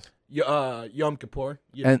forgiveness? Yom Kippur.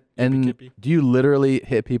 And Yippee-kippy. do you literally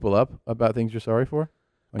hit people up about things you're sorry for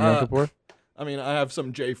on Yom Kippur? I mean, I have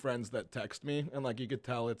some J friends that text me, and like you could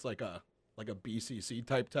tell it's like a BCC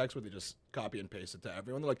type text where they just copy and paste it to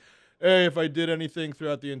everyone. They're like, "Hey, if I did anything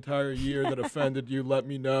throughout the entire year that offended you, let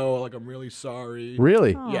me know. Like I'm really sorry."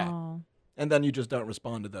 Really? Yeah. Oh, And then you just don't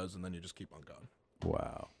respond to those, and then you just keep on going.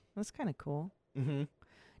 Wow. that's kind of cool. Mm-hmm.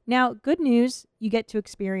 Now, good news, you get to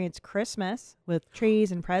experience Christmas with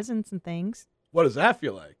trees and presents and things. What does that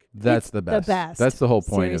feel like? That's It's the the best. best. That's the whole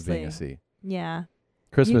point of being a Seriously. C. Yeah.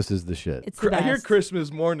 Christmas is the shit. It's the I best. hear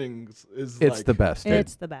Christmas mornings is It's like, the best. dude.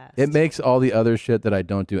 It's the best. It makes all the other shit that I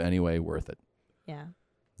don't do anyway worth it. Yeah.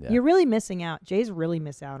 Yeah. You're really missing out. Jay's really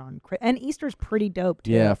miss out on and Easter's pretty dope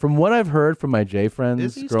too. Yeah, from what I've heard from my J Is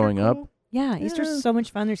friends Easter growing up, cool? Yeah, Easter's Yeah. so much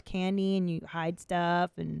fun. There's candy and you hide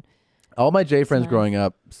stuff and all my J friends nice. growing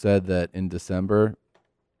up said that in December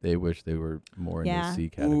they wish they were more in Yeah. the C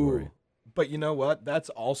category. Ooh. But you know what? That's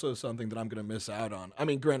also something that I'm going to miss out on. I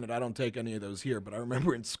mean, granted, I don't take any of those here, but I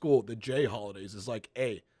remember in school, the J holidays is like,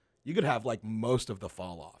 hey, You could have like most of the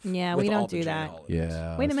fall off. Yeah, with we all don't the do J that. holidays.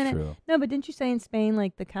 Yeah. Wait a that's minute. True. No, but didn't you say in Spain,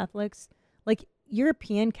 like the Catholics, like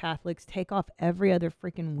European Catholics take off every other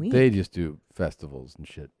freaking week? They just do festivals and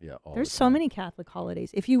shit. Yeah. There's so many Catholic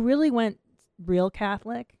holidays. If you really went real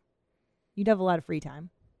Catholic, you'd have a lot of free time.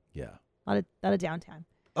 Yeah. A lot of downtime.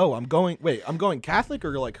 Oh, I'm going Catholic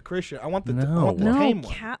or like Christian? I want the No. tame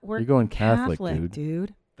one. We're You're going Catholic,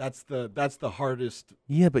 dude. That's the hardest.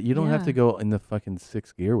 Yeah, but you don't have Yeah. to go in the fucking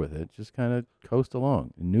sixth gear with it. Just kind of coast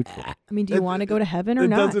along in neutral. I mean, do you want to go to heaven or It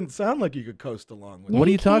not? doesn't sound like you could coast along with Yeah, What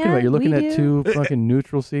are you you talking about? can. You're looking We at do. two fucking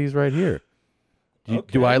neutral seas right here.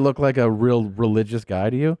 Do I look like a real religious guy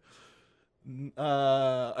to you?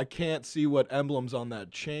 I can't see what emblems on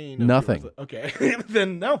that chain. of Nothing. yours. Okay,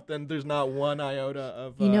 then no. Then there's not one iota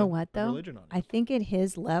of. You know what of though? religion on it. I think at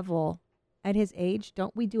his level, at his age,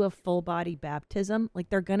 don't we do a full body baptism? Like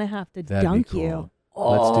they're gonna have to That'd be dunk cool. you.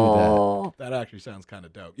 Let's do Oh. That actually sounds kind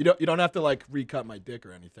of dope. You don't have to like recut my dick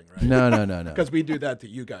or anything, right? No. Because we do that to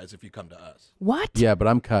you guys if you come to us. What? Yeah, but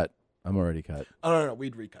I'm cut. I'm already cut. Oh no,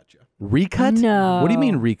 we'd recut you. Recut? No. What do you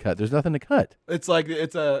mean recut? There's nothing to cut. It's like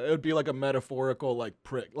it would be like a metaphorical like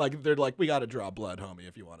prick. Like they're like, we got to draw blood, homie,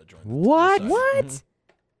 if you want to join. What? the side." What? Mhm.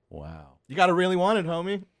 Wow. You got to really want it,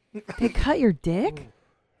 homie. They cut your dick?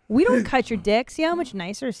 We don't cut your dick. See how much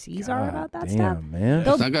nicer C's are about that stuff? Damn, man.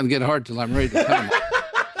 It's not going to get hard till I'm ready to come.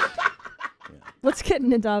 Let's get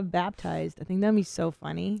Nadav baptized. I think that'd be so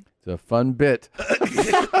funny. It's a fun bit.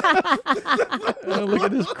 Oh, look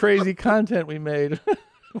at this crazy content we made.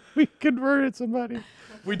 We converted somebody.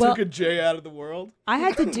 We Well- took a J out of the world. I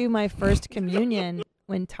had to do my first communion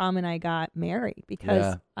when Tom and I got married because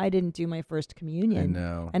Yeah. I didn't do my first communion. I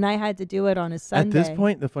know. And I had to do it on a Sunday. At this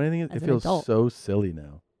point, the funny thing is, as it an feels adult. so silly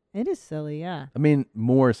now. It is silly, yeah. I mean,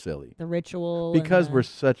 more silly. The ritual. and Because the- we're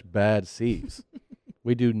such bad C's.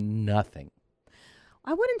 We do nothing.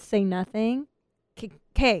 I wouldn't say nothing.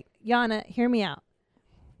 Okay, Yana, hear me out.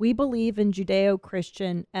 We believe in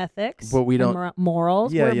Judeo-Christian ethics, But we and don't-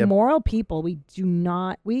 morals. Yeah, We're yeah. moral people. We do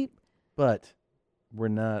not. But we're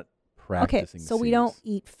not Okay, practicing so we C's. don't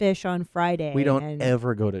eat fish on Friday. We don't and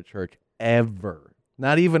ever go to church. Ever.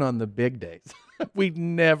 Not even on the big days. We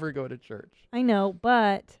never go to church. I know,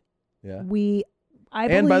 but Yeah. I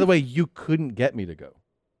And by the believe- way, you couldn't get me to go.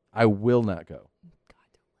 I will not go.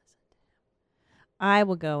 I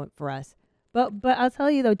will go for us. But I'll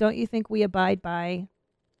tell you though, don't you think we abide by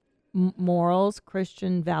morals,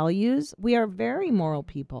 Christian values? We are very moral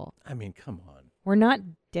people. I mean, come on. We're not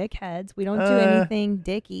dickheads. We don't do anything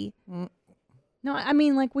dicky. No, I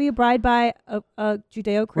mean like we abide by a We're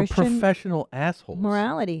Judeo-Christian professional assholes.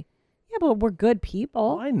 morality. Yeah, but we're good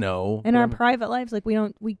people. I know. In but our I'm- private lives, like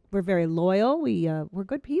we're very loyal. We're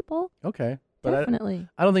good people. Okay. But Definitely.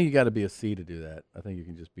 I don't think you got to be a C to do that. I think you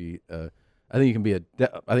can just be. I think you can be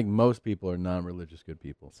I think most people are non-religious good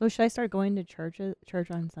people. So should I start going to church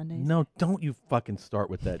on Sundays? No, don't you fucking start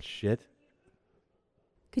with that shit.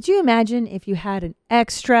 Could you imagine if you had an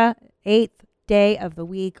extra 8th day of the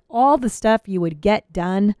week, all the stuff you would get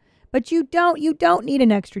done? But you don't need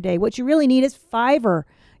an extra day. What you really need is Fiverr,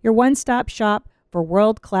 your one-stop shop for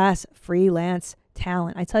world-class freelance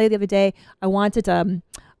talent. I tell you the other day, I wanted a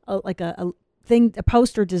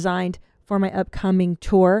poster designed for my upcoming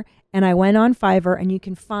tour, and I went on Fiverr, and you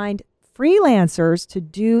can find freelancers to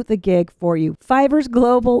do the gig for you. Fiverr's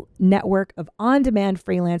global network of on-demand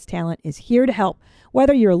freelance talent is here to help.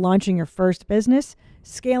 Whether you're launching your first business,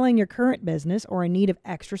 scaling your current business, or in need of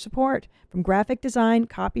extra support. From graphic design,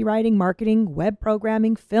 copywriting, marketing, web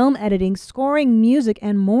programming, film editing, scoring, music,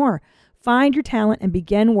 and more. Find your talent and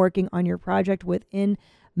begin working on your project within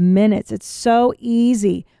minutes. It's so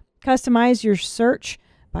easy. Customize your search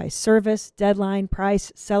by service, deadline,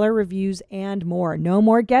 price, seller reviews, and more. No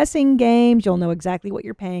more guessing games. You'll know exactly what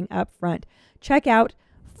you're paying up front. Check out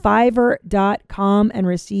Fiverr.com and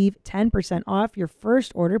receive 10% off your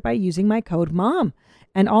first order by using my code MOM.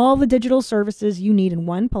 And all the digital services you need in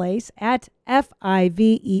one place at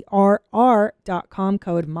Fiverr.com,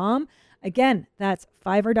 code MOM. Again, that's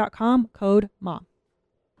Fiverr.com, code MOM.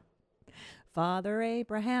 Father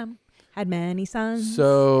Abraham had many sons.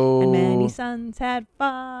 And many sons had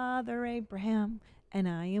Father Abraham. And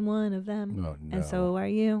I am one of them. Oh, no. And so are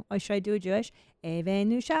you. Oh, should I do a Jewish?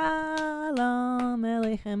 Evenu shalom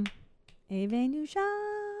aleichem. Evenu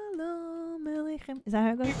shalom aleichem. Is that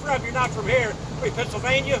how it goes? Where you from? You're not from here. Wait,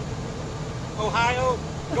 Pennsylvania? Ohio?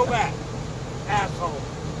 Go back. Asshole.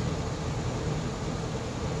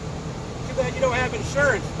 Too bad you don't have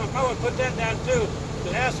insurance. I probably put that down too.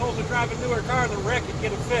 The assholes that drive a newer car that wreck it,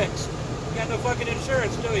 get it fixed. You got no fucking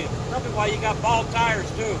insurance, do you? Probably why you got bald tires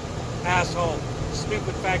too. Asshole.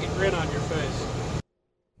 Stupid faggot grin on your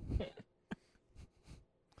face.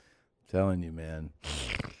 telling you, man.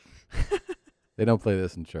 They don't play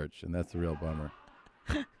this in church, and that's the real bummer.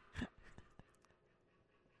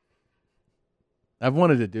 I've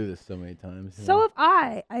wanted to do this so many times. So have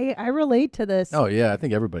I. I relate to this. Oh, yeah, I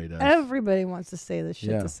think everybody does. Everybody wants to say this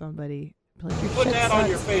shit Yeah. to somebody. Like, your Put shit that sucks. on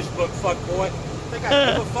your Facebook, fuck boy. Think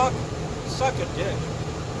I give a fuck? Suck a dick.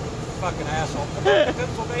 Fucking asshole. Come back to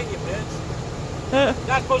Pennsylvania, bitch.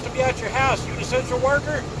 Not supposed to be at your house. You an essential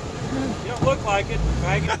worker? You don't look like it,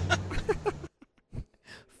 faggot.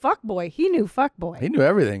 Fuck boy. He knew fuck boy. He knew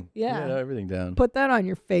everything. Yeah. He had everything down. Put that on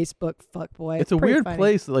your Facebook, fuck boy. It's a pretty weird funny.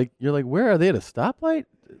 place. Like, you're like, where are they at a stoplight?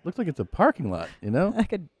 It looks like it's a parking lot, you know?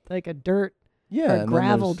 like a dirt Yeah, or and then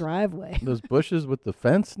gravel there's driveway. Those bushes with the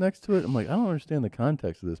fence next to it. I'm like, I don't understand the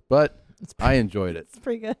context of this, but I enjoyed it. It's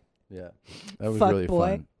pretty good. Yeah, that was Fuck really boy.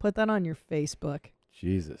 fun. Put that on your Facebook.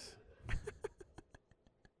 Jesus.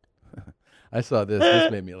 I saw this. This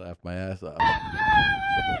made me laugh my ass off.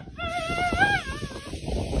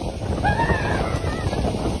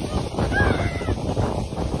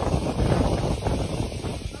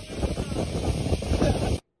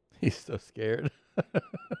 He's so scared.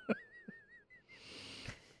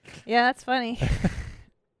 Yeah, that's funny.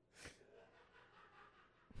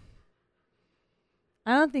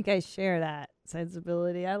 I don't think I share that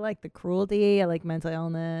sensibility. I like the cruelty. I like mental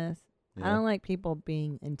illness. I Yeah. don't like people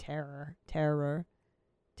being in terror. Terror.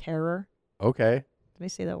 Okay. Did I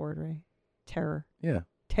say that word right? Terror. Yeah.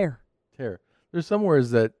 Terror. There's some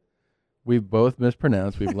words that we've both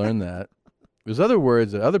mispronounced. We've learned that. There's other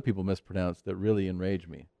words that other people mispronounce that really enrage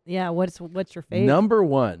me. Yeah. What's your favorite? Number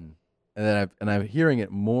one, and I'm hearing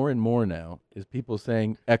it more and more now, is people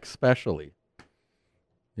saying especially.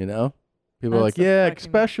 You know? People are like, That's a yeah, fucking-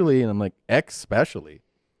 especially, and I'm like, especially?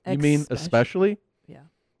 You mean especially? Yeah.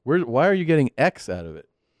 Why are you getting X out of it?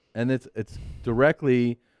 And it's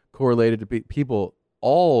directly correlated to people.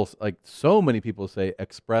 So many people say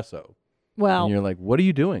espresso. Well, and you're like, what are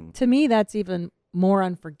you doing? to me, that's even more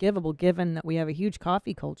unforgivable given that we have a huge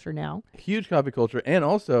coffee culture now. Huge coffee culture, and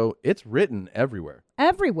also it's written everywhere.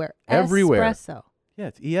 Everywhere. Everywhere. Espresso. Yeah,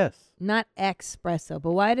 it's ES. Not espresso.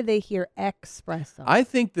 But why do they hear espresso? I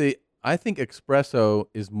think espresso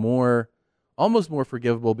is almost more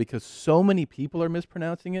forgivable because so many people are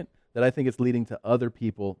mispronouncing it that I think it's leading to other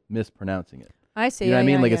people mispronouncing it. I see. You know what I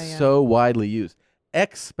mean? Like yeah, it's so widely used.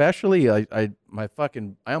 Especially, I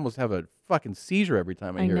almost have a fucking seizure every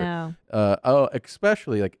time I I hear know. it.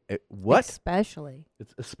 Especially like what? Especially.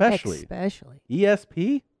 It's especially. Especially.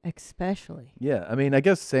 ESP? Especially. Yeah, I mean, I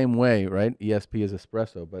guess same way, right? ESP is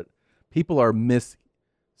espresso, but people are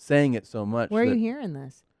saying it so much. Where are that you hearing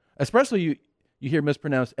this? Espresso, you hear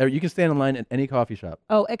mispronounced. You can stand in line at any coffee shop.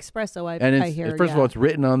 Oh, espresso. And I hear. first of all, it's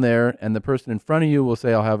written on there, and the person in front of you will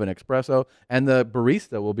say, "I'll have an espresso," and the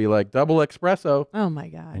barista will be like, "Double espresso." Oh my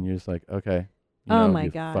god. And you're just like, okay. Oh my you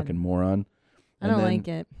God. fucking moron. I And don't then- like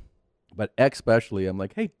it. But especially, I'm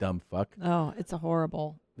like, hey, dumb fuck. Oh, it's a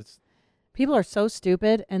horrible. It's People are so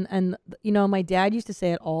stupid, and my dad used to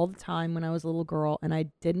say it all the time when I was a little girl, and I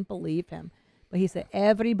didn't believe him. But he said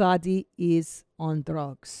everybody is on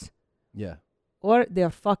drugs, yeah, or they're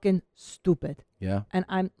fucking stupid. yeah, And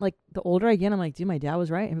I'm like, the older I get, I'm like, dude, my dad was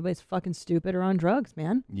right. Everybody's fucking stupid or on drugs,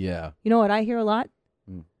 man. yeah. You know what I hear a lot?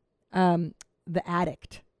 Mm. The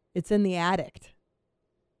addict. It's in the addict.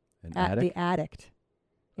 An At addict. the addict.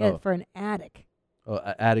 Yeah, Oh. for an addict. Oh,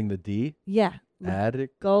 adding the D. Yeah.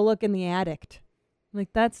 Addict. Go look in the addict. Like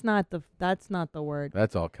that's not the word.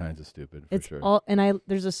 That's all kinds of stupid for It's sure. all, and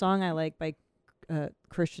there's a song I like by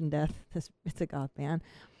Christian Death. It's a goth band,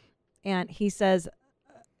 and he says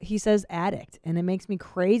addict, and it makes me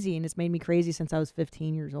crazy, and it's made me crazy since I was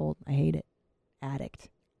 15 years old. I hate it. Addict.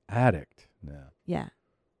 Addict. No. Yeah.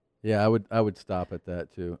 Yeah, I would stop at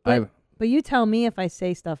that too. But you tell me if I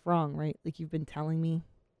say stuff wrong, right? Like you've been telling me.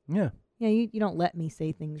 Yeah. Yeah, you don't let me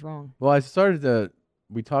say things wrong. Well,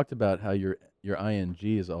 we talked about how your ing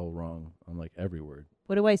is all wrong on like every word.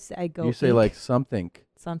 What do I say? I go. You say ink. like something.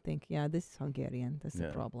 Something. Yeah, this is Hungarian. That's the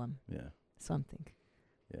Yeah. problem. Yeah. Something.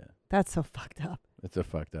 Yeah. That's so fucked up. It's a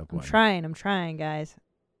fucked up I'm one. trying, guys.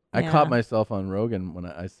 I Yeah. caught myself on Rogan when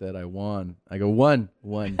I said I won. I go one.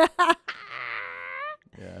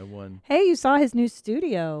 Yeah, I won. Hey, you saw his new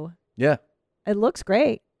studio. Yeah, It looks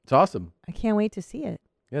great. it's awesome. I can't wait to see it.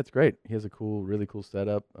 Yeah, it's great. He has a really cool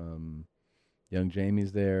setup. Young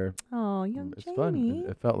Jamie's there. Oh, young It's Jamie. fun.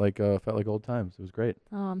 It felt like old times. It was great.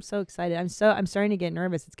 Oh, I'm so excited. I'm starting to get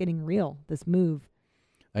nervous. It's getting real. This move.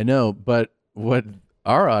 I know, but what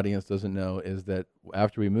our audience doesn't know is that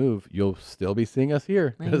after we move, you'll still be seeing us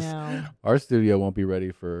here I know. our studio won't be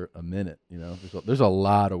ready for a minute. You know, there's a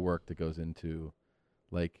lot of work that goes into,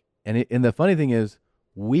 like, and the funny thing is,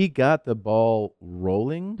 We got the ball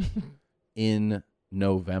rolling in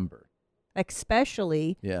November.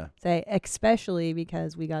 Especially, especially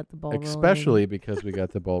because we got the ball rolling. Especially because we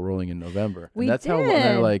got the ball rolling in November. We and that's how and did.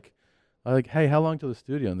 they're like, hey, how long till the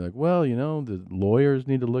studio? And they're like, well, the lawyers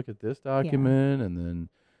need to look at this document and then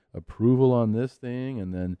approval on this thing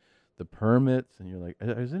and then the permits. And you're like,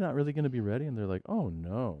 is it not really going to be ready? And they're like, oh,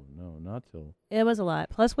 no, not till. It was a lot.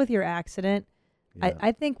 Plus, with your accident,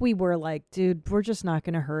 I think we were like, dude, we're just not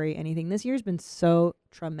going to hurry anything. This year's been so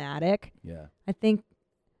traumatic. Yeah. I think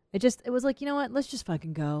it was like, you know what? Let's just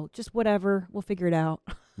fucking go. Just whatever. We'll figure it out.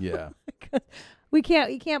 Yeah. You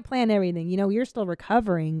can't plan everything. You're still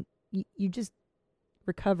recovering. You just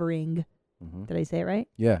recovering. Mm-hmm. Did I say it right?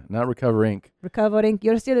 Yeah, not recovering. Recovering.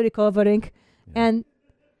 You're still recovering. Yeah. And,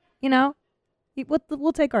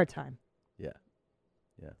 we'll take our time. Yeah.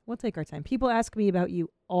 Yeah. We'll take our time. People ask me about you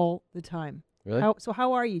all the time. Really?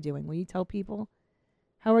 How are you doing? Will you tell people?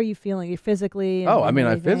 How are you feeling? You're physically? I mean,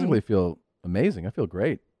 I physically feel amazing. I feel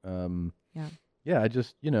great. Yeah, I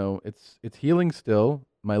just, it's healing still.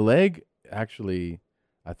 My leg, actually,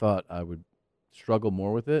 I thought I would struggle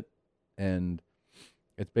more with it. And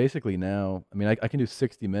it's basically now, I mean, I can do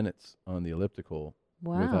 60 minutes on the elliptical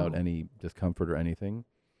without any discomfort or anything.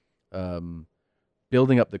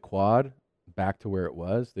 Building up the quad back to where it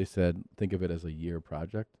was, they said, think of it as a year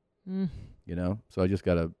project. So I just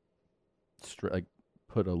got to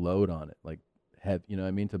put a load on it, like have, to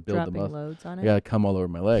build Dropping the muscle. loads on it? I got to come all over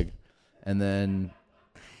my leg. And then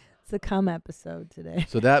it's a cum episode today.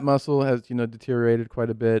 So that muscle has, deteriorated quite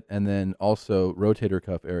a bit. And then also rotator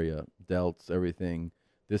cuff area, delts, everything.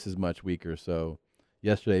 This is much weaker. So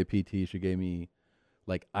yesterday, PT, she gave me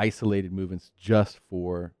like isolated movements just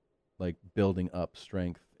for like building up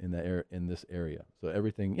strength in this area. So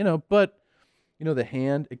everything, but the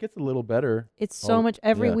hand, it gets a little better. It's so much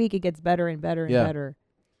every week. It gets better and better and better.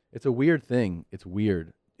 It's a weird thing. It's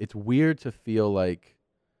weird. It's weird to feel like,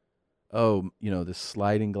 this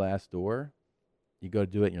sliding glass door. You go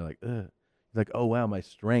to do it and you're like, ugh. It's like, oh wow, my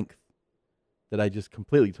strength that I just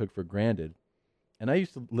completely took for granted. And I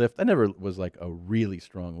used to lift. I never was like a really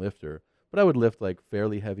strong lifter, but I would lift like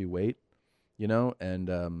fairly heavy weight,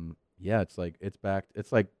 and it's like it's back.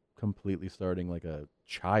 It's like completely starting like a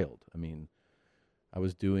child. I mean, I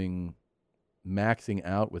was maxing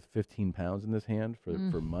out with 15 pounds in this hand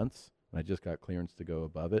for months, and I just got clearance to go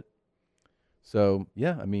above it. So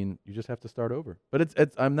yeah, I mean, you just have to start over. But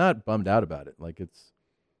it's I'm not bummed out about it. Like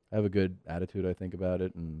I have a good attitude, I think, about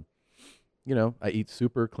it, and I eat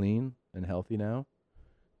super clean and healthy now,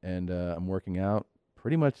 and I'm working out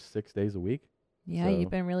pretty much 6 days a week. Yeah, you've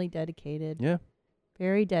been really dedicated. Yeah,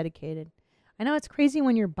 very dedicated. I know it's crazy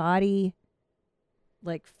when your body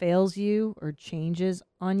like fails you or changes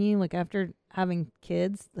on you. Like after having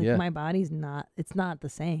kids, like my body's it's not the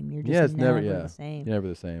same. You're just never the same. You're never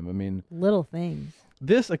the same. I mean, little things.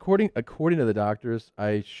 This, according to the doctors,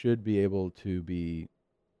 I should be able to be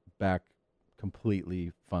back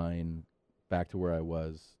completely fine, back to where I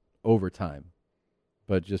was over time.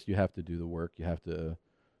 But just you have to do the work. You have to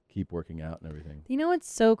keep working out and everything. You know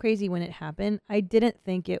what's so crazy? When it happened, I didn't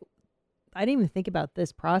even think about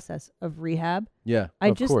this process of rehab. Yeah,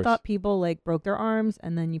 I just thought people like broke their arms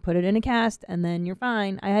and then you put it in a cast and then you're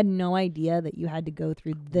fine. I had no idea that you had to go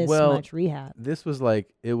through this much rehab. This was like,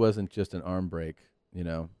 it wasn't just an arm break,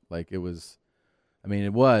 like it was,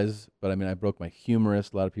 it was, but I broke my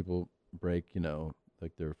humerus. A lot of people break,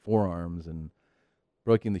 like their forearms, and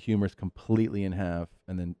breaking the humerus completely in half,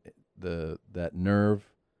 and then that nerve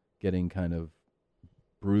getting kind of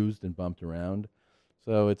bruised and bumped around.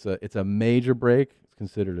 So it's a major break. It's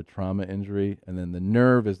considered a trauma injury, and then the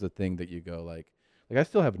nerve is the thing that you go like I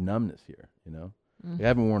still have numbness here, I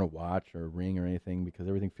haven't worn a watch or a ring or anything because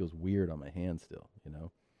everything feels weird on my hand still,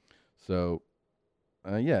 So,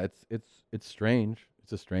 it's strange.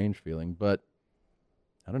 It's a strange feeling, but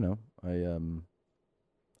I don't know.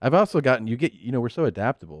 I've also gotten we're so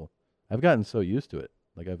adaptable. I've gotten so used to it.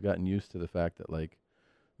 Like I've gotten used to the fact that like,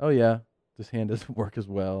 oh yeah, this hand doesn't work as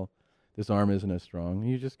well. This arm isn't as strong.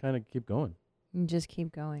 You just kind of keep going. You just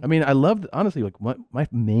keep going. I mean, I love, honestly, like my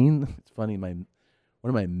main, it's funny, one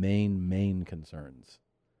of my main concerns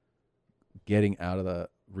getting out of the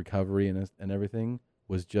recovery and everything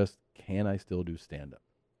was just, can I still do stand-up?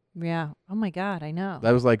 Yeah. Oh my God, I know.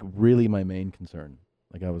 That was like really my main concern.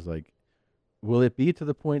 Like I was like, will it be to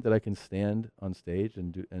the point that I can stand on stage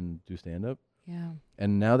and do stand-up? Yeah.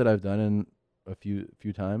 And now that I've done it a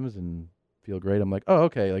few times and feel great, I'm like, oh,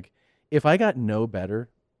 okay, like, if I got no better,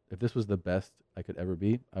 if this was the best I could ever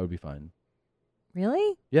be, I would be fine.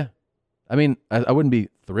 Really? Yeah. I mean, I wouldn't be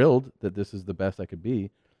thrilled that this is the best I could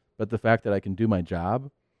be, But the fact that I can do my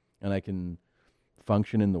job and I can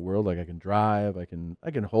function in the world, like I can drive, I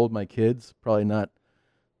can hold my kids, probably not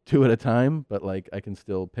 2 at a time, but like I can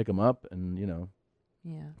still pick them up and,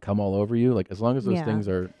 come all over you. Like as long as those things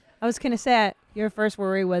are. I was going to say, your first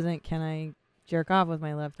worry wasn't, can I jerk off with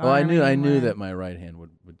my left arm? Oh, I knew that my right hand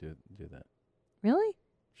would do that. Really?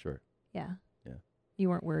 Sure. Yeah. Yeah. You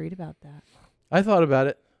weren't worried about that. I thought about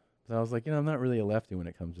it. So I was like, I'm not really a lefty when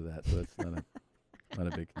it comes to that, so it's not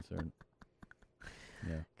a big concern.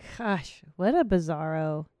 Yeah. Gosh, what a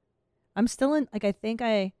bizarro. I'm still in, like, I think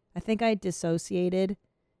I dissociated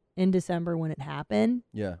in December when it happened.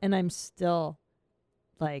 Yeah. And I'm still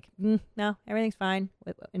like, no, everything's fine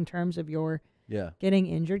in terms of your getting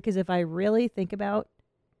injured. Because if I really think about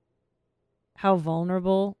how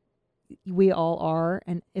vulnerable we all are,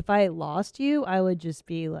 and if I lost you, I would just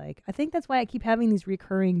be like, I think that's why I keep having these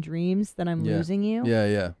recurring dreams that I'm losing you. Yeah,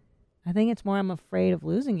 yeah. I think it's more I'm afraid of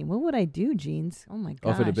losing you. What would I do, Jeans? Oh my gosh. Oh,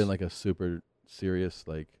 if it had been like a super serious,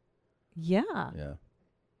 like. Yeah. Yeah.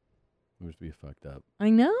 It would be fucked up. I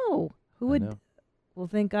know. Who would? know. Well,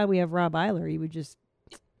 thank God we have Rob Eiler. He would just,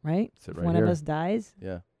 right? Sit If right one here. of us dies.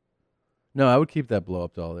 Yeah. No, I would keep that blow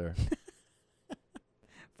up doll there.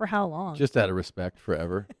 For how long? Just out of respect,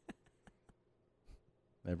 forever.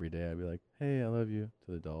 Every day I'd be like, hey, I love you,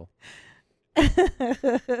 to the doll.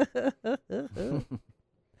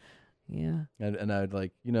 Yeah. And I'd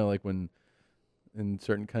like, like when in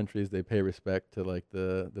certain countries they pay respect to like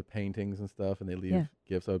the paintings and stuff and they leave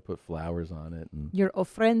gifts, I would put flowers on it. And Your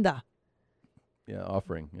ofrenda. yeah,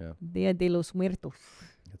 offering, yeah. Dia de los Muertos.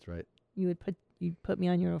 That's right. You'd put me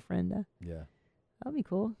on your ofrenda. Yeah. That'd be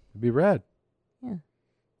cool. It'd be rad. Yeah.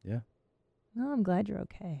 Yeah. No, I'm glad you're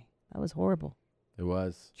okay. That was horrible. It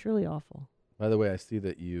was. Truly awful. By the way, I see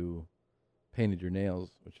that you painted your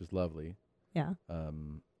nails, which is lovely. Yeah.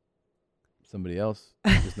 Somebody else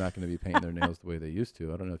is not going to be painting their nails the way they used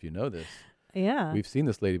to. I don't know if you know this. Yeah. We've seen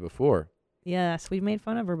this lady before. Yes, we've made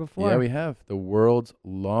fun of her before. Yeah, we have. The world's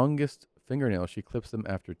longest fingernails. She clips them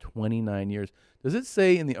after 29 years. Does it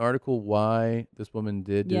say in the article why this woman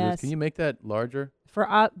did do this? Can you make that larger?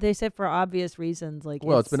 They said for obvious reasons. Like,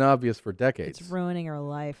 well, it's been obvious for decades. It's ruining her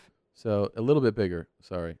life. So a little bit bigger.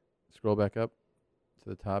 Sorry. Scroll back up to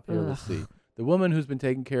the top here. Let's see. The woman who's been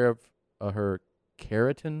taking care of her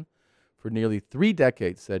keratin for nearly 3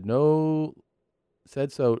 decades said so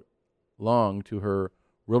long to her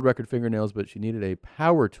world record fingernails, but she needed a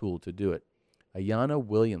power tool to do it. Ayanna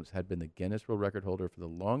Williams had been the Guinness World Record holder for the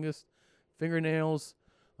longest fingernails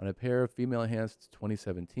on a pair of female hands since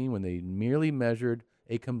 2017 when they merely measured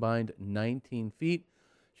a combined 19 feet.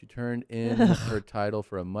 She turned in her title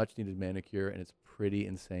for a much-needed manicure, and it's pretty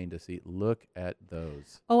insane to see. Look at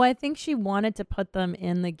those. Oh, I think she wanted to put them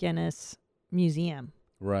in the Guinness Museum.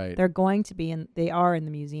 Right. They're going to be they are in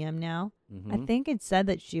the museum now. Mm-hmm. I think it said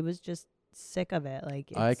that she was just sick of it.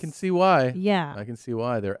 Like, I can see why. Yeah. I can see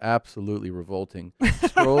why. They're absolutely revolting.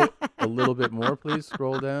 Scroll a little bit more, please.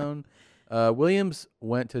 Scroll down. Williams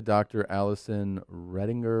went to Dr. Allison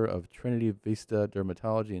Redinger of Trinity Vista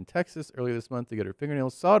Dermatology in Texas earlier this month to get her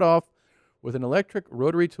fingernails sawed off with an electric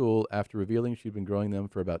rotary tool after revealing she'd been growing them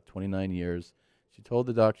for about 29 years. She told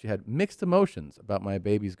the doc she had mixed emotions about my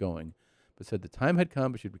baby's going, but said the time had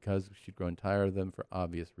come because she'd grown tired of them for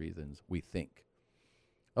obvious reasons, we think.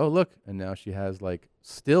 Oh, look, and now she has like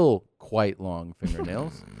still quite long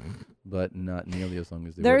fingernails, but not nearly as long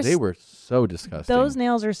as they were. They were so disgusting. Those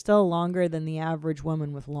nails are still longer than the average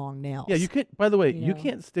woman with long nails. Yeah, you can't. By the way, you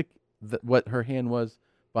can't stick what her hand was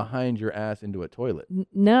behind your ass into a toilet.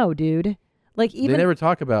 No, dude. Like even they never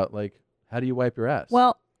talk about like how do you wipe your ass.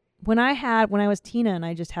 Well, when I was Tina and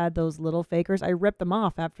I just had those little fakers, I ripped them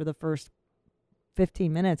off after the first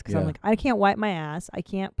 15 minutes because I'm like, I can't wipe my ass. I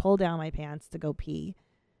can't pull down my pants to go pee.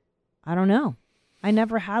 I don't know. I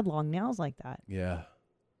never had long nails like that. Yeah.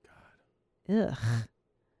 Ugh.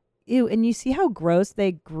 Ew. And you see how gross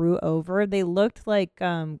they grew over? They looked like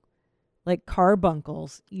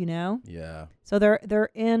carbuncles, you know? Yeah. So they're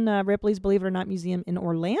in Ripley's Believe It or Not Museum in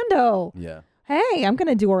Orlando. Yeah. Hey, I'm going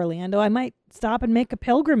to do Orlando. I might stop and make a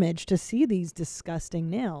pilgrimage to see these disgusting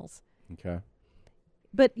nails. Okay.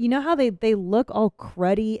 But you know how they look all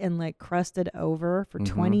cruddy and like crusted over for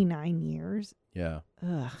 29 years? Yeah.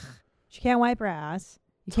 Ugh. She can't wipe her ass.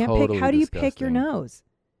 You can't Totally pick. How do you pick your disgusting. nose?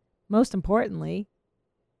 Most importantly.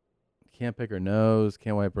 Can't pick her nose,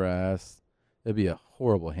 can't wipe her ass. It'd be a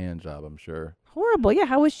horrible hand job, I'm sure. Horrible. Yeah.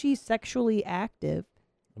 How is she sexually active?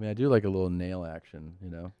 I mean, I do like a little nail action, you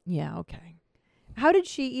know? Yeah. Okay. How did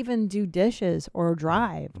she even do dishes or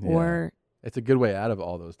drive or... It's a good way out of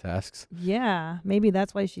all those tasks. Yeah. Maybe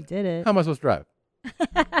that's why she did it. How am I supposed to drive?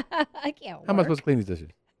 I can't How am I supposed to clean these dishes?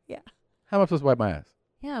 How am I supposed to wipe my ass?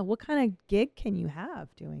 Yeah, what kind of gig can you have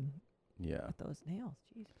doing Yeah. with those nails?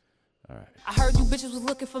 Jeez. All right. I heard you bitches was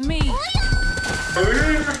looking for me.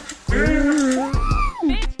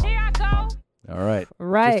 Bitch, here I go. All right.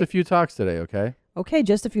 Right. Just a few talks today, okay? Okay,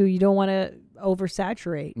 just a few. You don't want to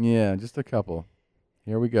oversaturate. Yeah, just a couple.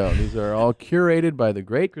 Here we go. These are all curated by the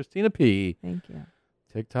great Christina P. Thank you.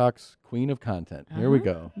 TikTok's queen of content. Here we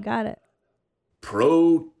go. Got it.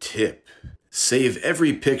 Pro tip. Save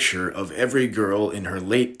every picture of every girl in her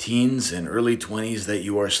late teens and early 20s that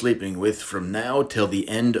you are sleeping with from now till the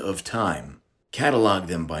end of time. Catalog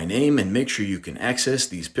them by name and make sure you can access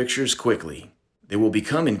these pictures quickly. They will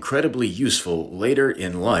become incredibly useful later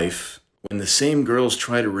in life when the same girls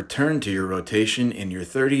try to return to your rotation in your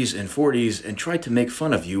 30s and 40s and try to make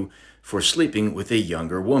fun of you for sleeping with a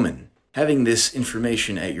younger woman. Having this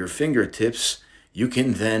information at your fingertips, you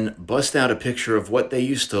can then bust out a picture of what they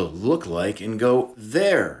used to look like and go,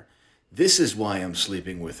 there, this is why I'm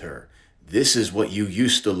sleeping with her. This is what you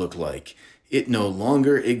used to look like. It no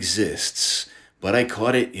longer exists, but I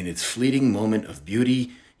caught it in its fleeting moment of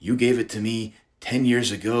beauty. You gave it to me 10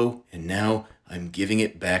 years ago, and now I'm giving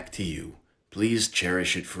it back to you. Please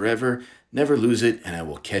cherish it forever. Never lose it, and I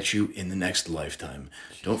will catch you in the next lifetime.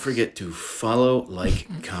 Don't forget to follow,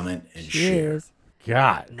 like, comment, and share.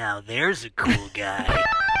 God. Now there's a cool guy.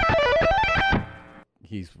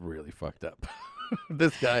 He's really fucked up.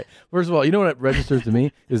 This guy. First of all, you know what registers to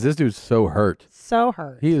me is this dude's so hurt. So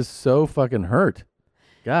hurt. He is so fucking hurt.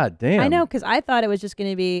 God damn. I know, because I thought it was just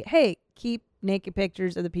going to be, hey, keep naked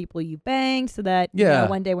pictures of the people you banged so that you know,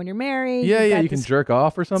 one day when you're married. Yeah, you can jerk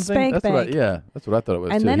off or something. Spank That's bank. that's what I thought it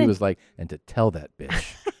was And too. then He it- was like, and to tell that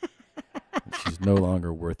bitch, she's no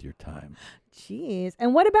longer worth your time. Jeez.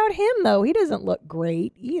 And what about him, though? He doesn't look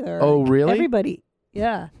great either. Oh, really? Everybody.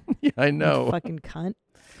 Yeah. Yeah, I know. You fucking cunt.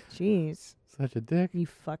 Jeez. Such a dick. You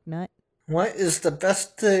fuck nut. What is the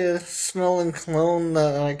best smelling cologne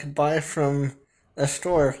that I could buy from a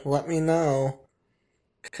store? Let me know.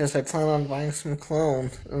 Because I plan on buying some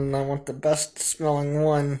cologne, and I want the best smelling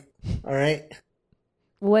one. Alright?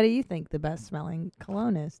 What do you think the best smelling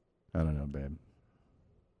cologne is? I don't know, babe.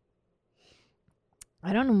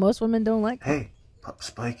 I don't know. Most women don't like Hey, Pup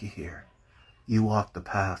Spiky here. You walk the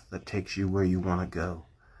path that takes you where you want to go.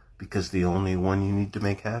 Because the only one you need to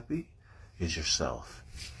make happy is yourself.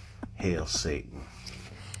 Hail Satan.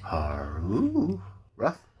 Haru.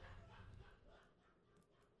 Rough.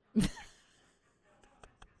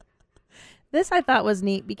 This I thought was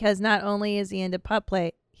neat because not only is he into pup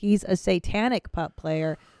play, he's a satanic pup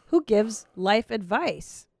player who gives life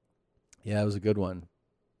advice. Yeah, it was a good one.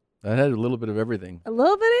 That had a little bit of everything. A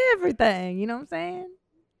little bit of everything, you know what I'm saying?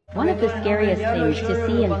 One of the scariest things to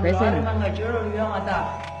see in prison.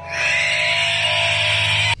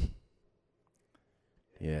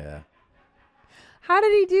 Yeah. How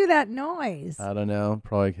did he do that noise? I don't know.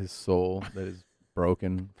 Probably his soul that is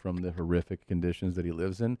broken from the horrific conditions that he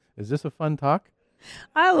lives in. Is this a fun talk?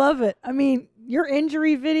 I love it. I mean, your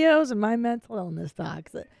injury videos and my mental illness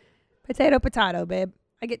talks. Potato, potato, babe.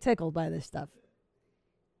 I get tickled by this stuff.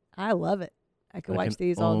 I love it. I could watch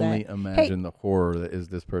these all day. I can only imagine the horror that is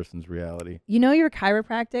this person's reality. You know your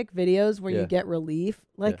chiropractic videos where Yeah. you get relief?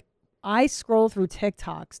 Like, I scroll through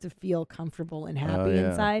TikToks to feel comfortable and happy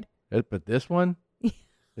inside. But this one?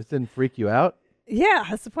 This didn't freak you out? Yeah,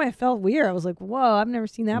 that's the point. It felt weird. I was like, whoa, I've never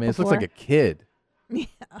seen that I mean, before. this looks like a kid. Yeah.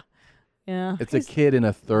 Yeah. It's a kid in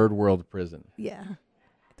a third world prison. Yeah.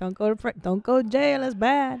 Don't go to jail. It's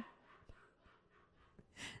bad.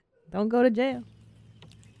 Don't go to jail.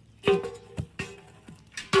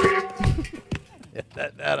 Yeah,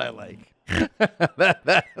 that I like.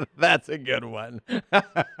 That's a good one.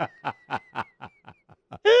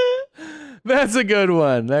 That's a good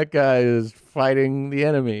one. That guy is fighting the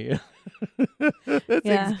enemy.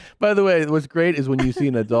 By the way, what's great is when you see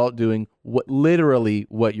an adult doing literally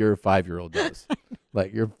what your 5-year-old does.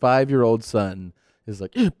 Like your 5-year-old son is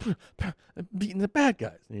like beating the bad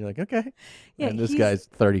guys, and you're like, okay. Yeah, and this guy's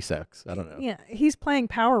 36. I don't know. Yeah, he's playing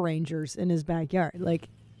Power Rangers in his backyard. Like,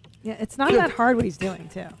 yeah, it's not that hard what he's doing,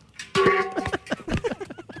 too.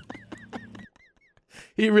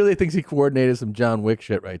 He really thinks he coordinated some John Wick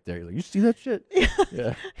shit right there. He's like, you see that shit?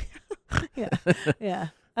 Yeah. Yeah.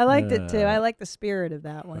 I liked it, too. I like the spirit of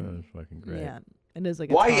that one. That was fucking great. Yeah. It is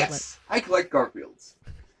like a Why, toddler. yes, I collect Garfields.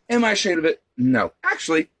 Am I ashamed of it? No.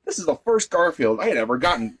 Actually, this is the first Garfield I had ever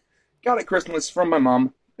gotten. Got at Christmas from my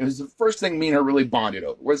mom. It was the first thing me and her really bonded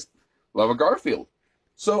over, was love of Garfield.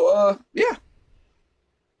 So, yeah.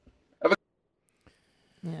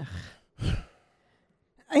 Yeah.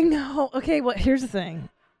 I know. Okay, well, here's the thing.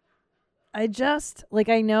 I just, like,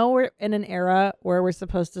 I know we're in an era where we're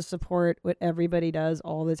supposed to support what everybody does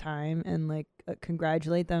all the time and, like,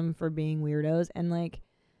 congratulate them for being weirdos. And, like,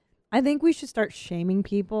 I think we should start shaming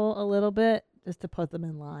people a little bit just to put them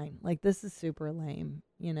in line. Like, this is super lame.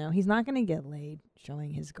 You know, he's not going to get laid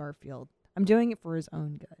showing his Garfield. I'm doing it for his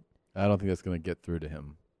own good. I don't think that's going to get through to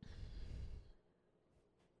him.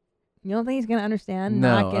 You don't think he's going to understand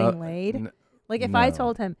No, not getting laid? Like, if I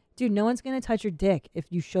told him, dude, no one's going to touch your dick if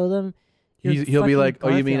you show them your He'll be like,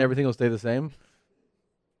 fucking oh, you mean Garfield." everything will stay the same?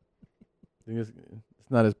 I think it's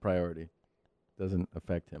not his priority. Doesn't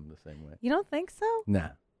affect him the same way. You don't think so? Nah.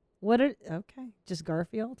 Okay, just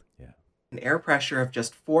Garfield? Yeah. An air pressure of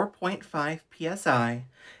just 4.5 psi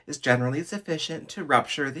is generally sufficient to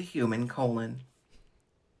rupture the human colon.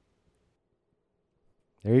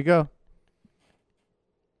 There you go.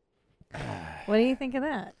 What do you think of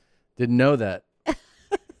that? Didn't know that.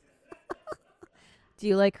 Do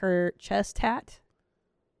you like her chest hat?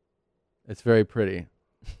 It's very pretty.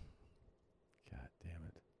 God damn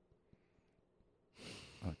it.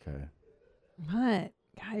 Okay. What?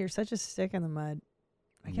 God, you're such a stick in the mud.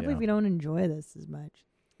 I can't Yeah. believe you don't enjoy this as much.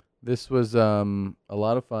 This was a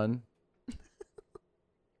lot of fun.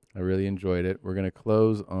 I really enjoyed it. We're going to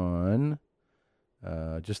close on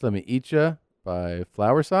Just Let Me Eat Ya by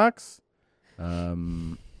Flower Socks.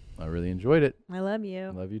 I really enjoyed it. I love you. I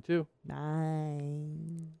love you too. Bye.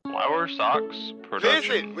 Flower Socks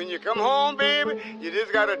Production. Listen, when you come home, baby, you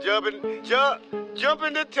just gotta jump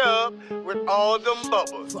in the tub with all them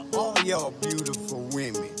bubbles. For all y'all beautiful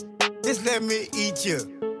women, just let me eat you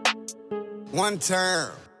one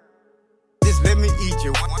time. Just let me eat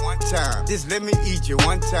you one time. Just let me eat you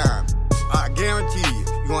one time. I guarantee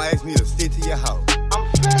you gonna ask me to stay to your house. I'm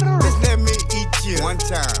federal. Just let me eat you one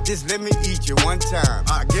time. Just let me eat you one time.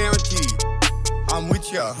 I guarantee you, I'm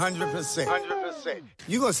with you 100%. 100%.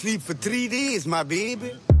 You gonna sleep for 3 days, my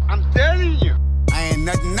baby. I'm telling you. I ain't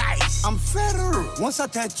nothing nice. I'm federal. Once I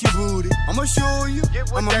touch your booty, I'ma show you.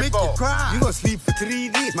 I'ma make you cry. You gonna sleep for 3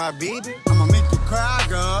 days, my baby. I'ma make you cry,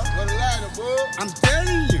 girl. I'm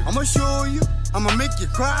telling you. I'ma show you. I'ma make you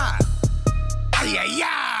cry. Ay, ay,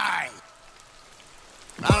 ay.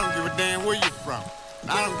 I don't give a damn where you from.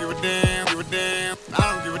 I don't give a damn, I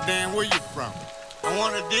don't give a damn where you from. I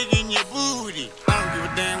wanna dig in your booty. I don't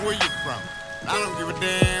give a damn where you from. I don't give a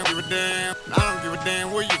damn, I don't give a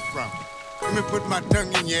damn where you from. Let me put my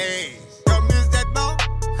tongue in your ass. Y'all miss that ball?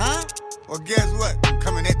 Huh? Well, guess what? I'm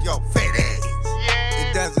coming at your fat ass. Yeah.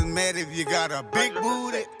 It doesn't matter if you got a big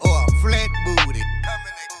booty or a flat booty.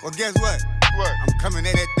 Well, guess what? What? I'm coming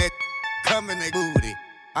at that coming at booty.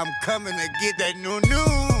 I'm coming to get that new.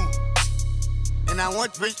 And I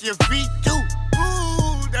want to push your feet too.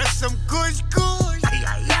 Ooh, that's some kush. Ay,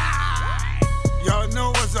 ay, ay. Y'all know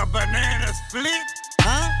what's a banana split?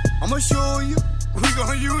 Huh? I'ma show you. We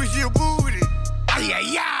gonna use your booty. Ay,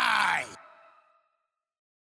 ay, ay.